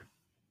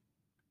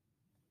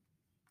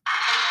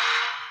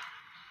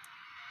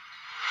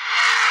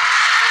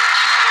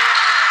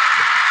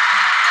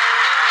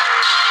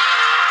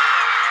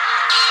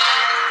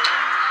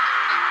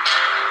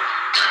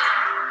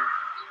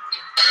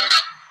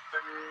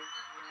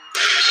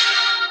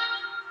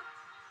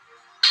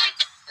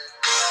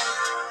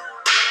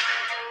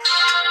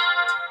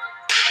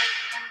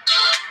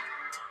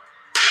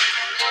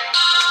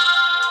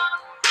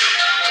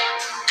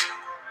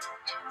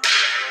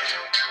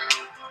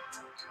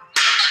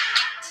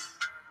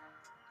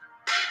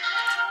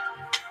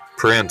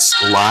 Prince,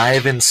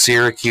 live in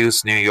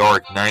Syracuse, New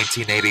York,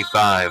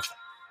 1985.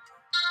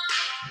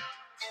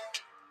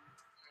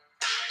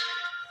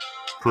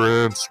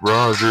 Prince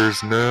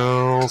Rogers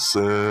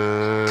Nelson.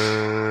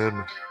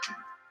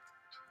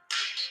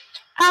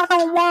 I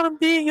don't want to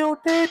be your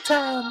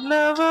daytime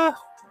lover.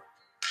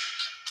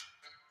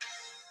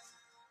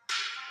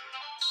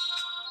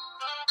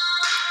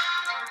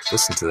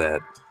 Listen to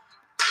that.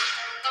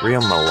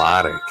 Real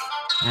melodic.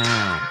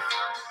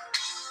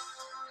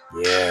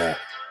 Yeah.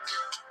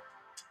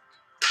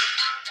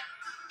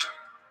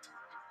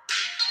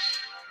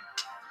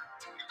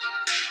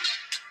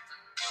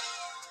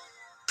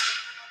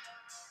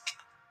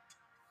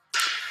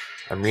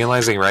 I'm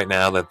realizing right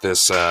now that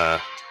this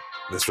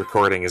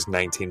recording is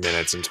 19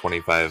 minutes and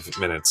 25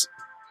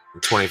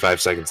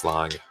 seconds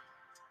long.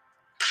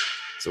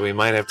 So we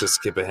might have to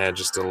skip ahead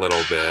just a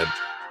little bit.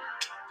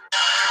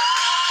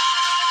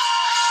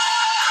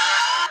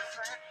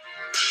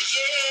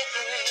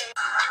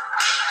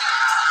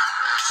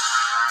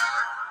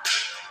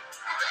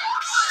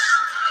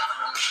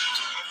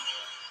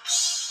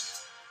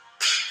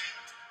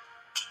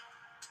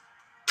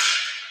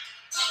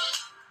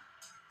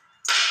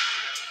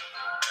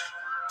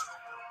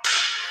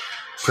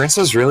 Prince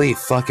was really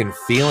fucking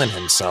feeling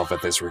himself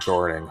at this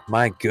recording.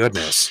 My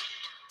goodness.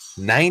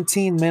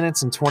 19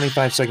 minutes and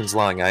 25 seconds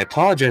long. I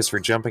apologize for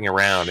jumping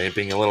around and it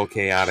being a little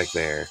chaotic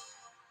there.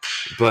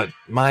 But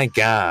my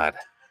God.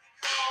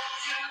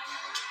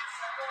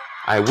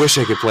 I wish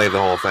I could play the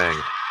whole thing.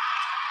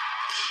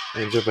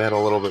 Let me jump ahead a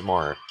little bit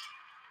more.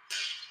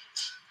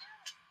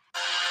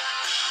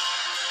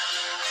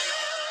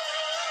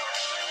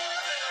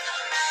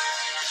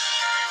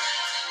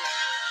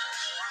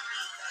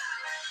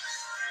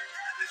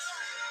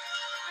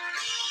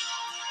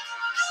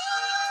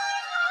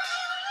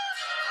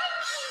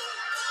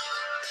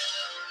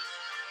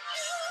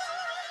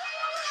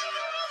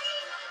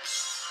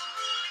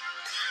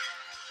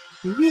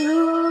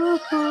 You.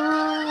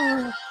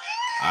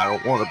 I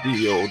don't want to be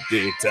your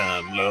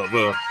daytime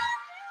lover.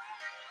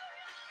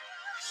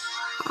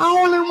 I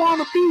only want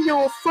to be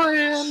your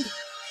friend.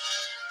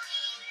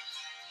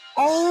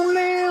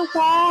 Only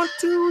want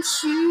to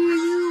see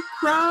you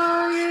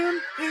crying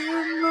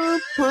in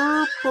the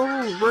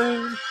purple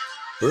rain.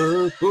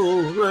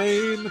 Purple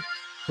rain.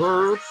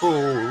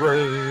 Purple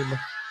rain.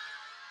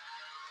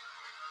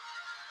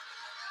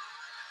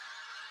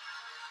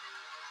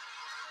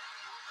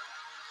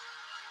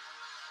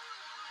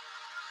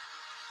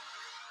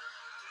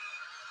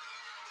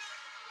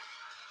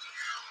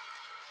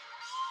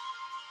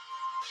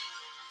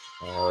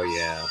 Oh,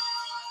 yeah.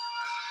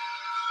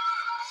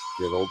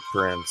 Good old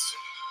Prince.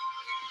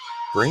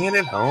 Bringing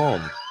it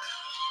home.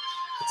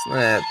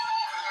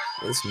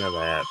 Listen to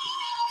that.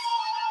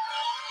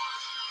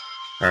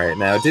 Alright,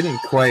 now it didn't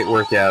quite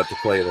work out to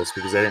play this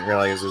because I didn't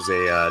realize it was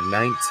a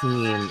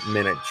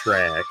 19-minute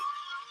track.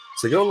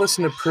 So go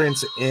listen to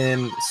Prince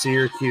in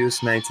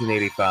Syracuse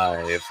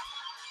 1985.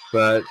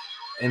 But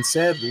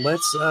instead,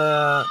 let's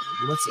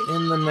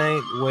end the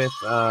night with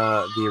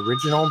the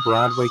original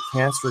Broadway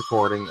cast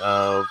recording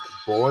of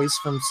Boys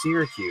from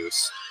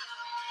Syracuse.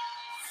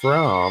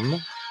 Okay,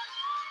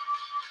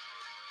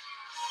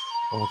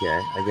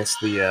 I guess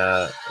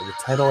the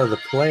title of the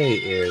play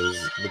is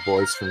The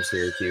Boys from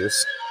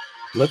Syracuse.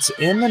 Let's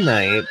end the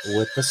night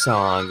with the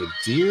song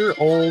Dear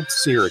Old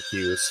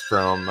Syracuse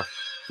from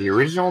the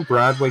original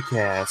Broadway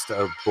cast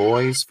of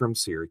Boys from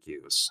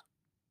Syracuse.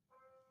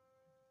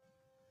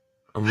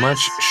 A much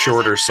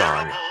shorter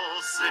song. The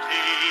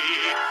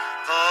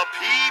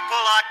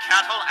people are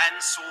cattle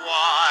and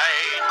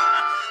swine.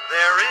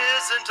 There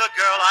isn't a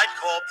girl I'd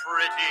call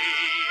pretty,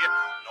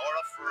 nor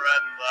a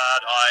friend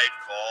that I'd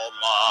call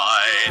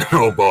mine.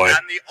 Oh boy.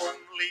 And the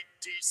only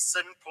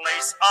decent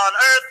place on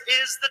earth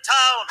is the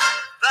town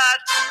that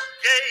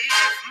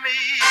gave me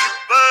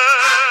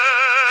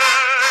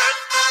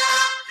birth.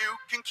 You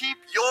can keep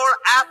your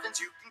Athens,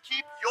 you can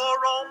keep your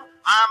Rome.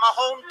 I'm a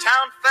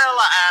hometown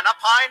fella and a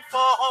pine for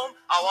home.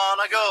 I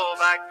wanna go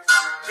back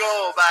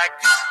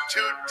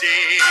to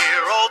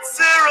dear old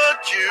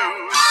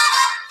Syracuse.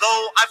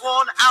 Though I've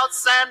worn out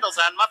sandals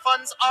and my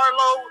funds are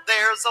low,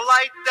 there's a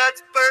light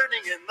that's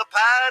burning in the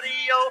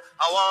patio.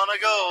 I wanna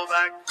go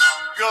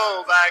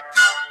back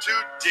to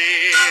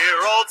dear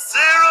old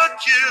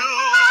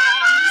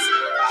Syracuse.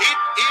 It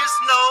is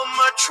no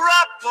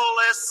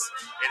metropolis,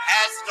 it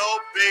has no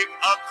big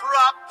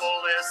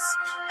acropolis,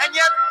 and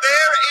yet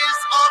there is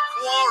a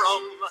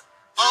quorum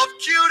of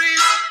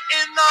cuties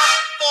in the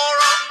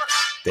forum.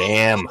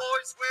 Damn.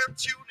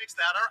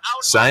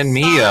 Sign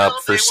me up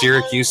for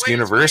Syracuse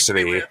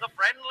University. With a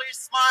friendly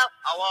smile,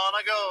 I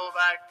wanna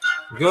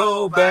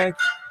go back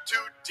to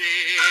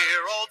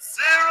dear old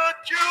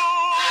Syracuse.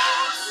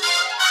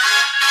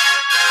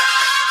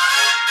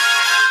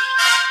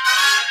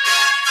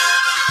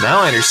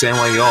 Now I understand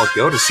why you all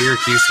go to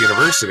Syracuse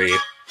University.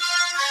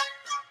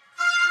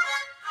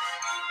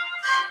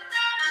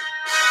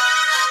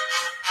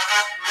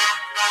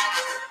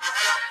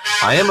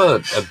 I am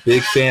a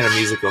big fan of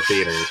musical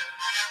theater.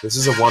 This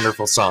is a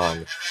wonderful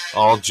song,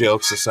 all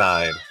jokes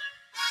aside.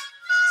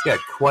 It's got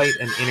quite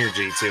an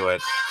energy to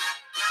it.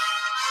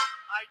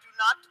 I do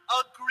not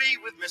agree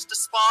with Mr.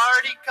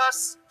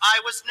 Spartacus.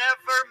 I was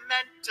never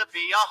meant to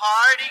be a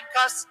hardy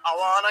cuss. I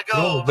wanna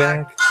go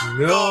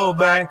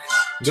back,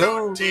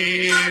 go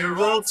dear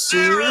old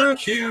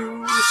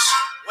Syracuse.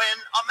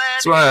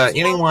 So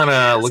anyone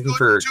looking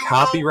for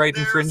copyright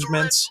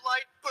infringements?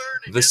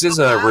 This is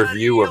a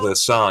review of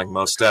this song,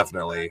 most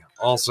definitely.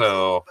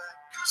 Also,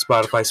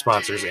 Spotify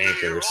sponsors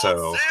Anchor,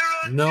 so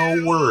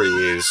no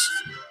worries.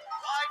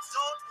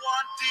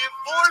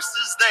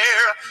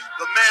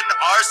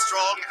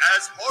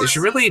 They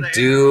should really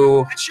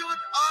do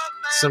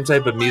some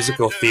type of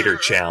musical theater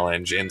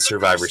challenge in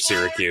Survivor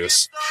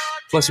Syracuse.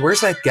 Plus,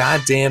 where's that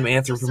goddamn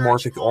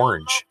anthropomorphic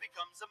orange?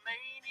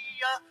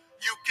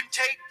 You can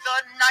take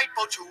the night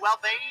boat to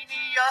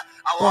Albania.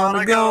 I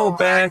wanna go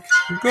back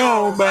to dear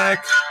old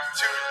Syracuse.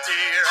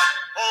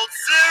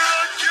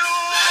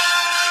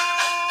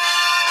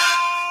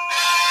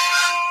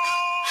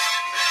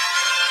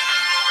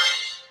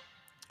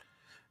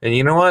 And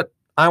you know what?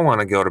 I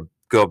want to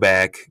go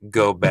back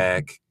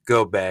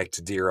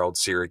to dear old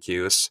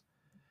Syracuse.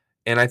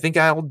 And I think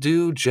I'll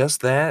do just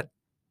that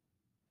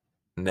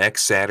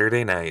next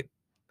Saturday night.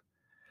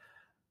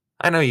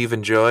 I know you've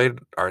enjoyed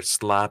our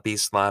sloppy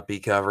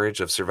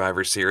coverage of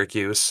Survivor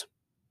Syracuse.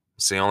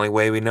 It's the only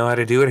way we know how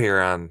to do it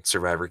here on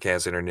Survivor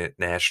Cast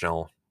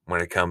International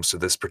when it comes to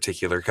this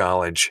particular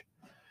college.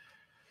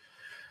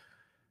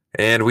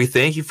 And we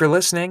thank you for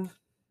listening,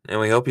 and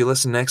we hope you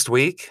listen next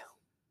week.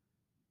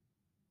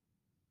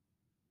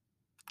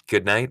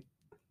 Good night,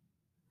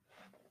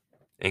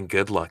 and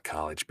good luck,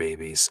 college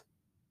babies.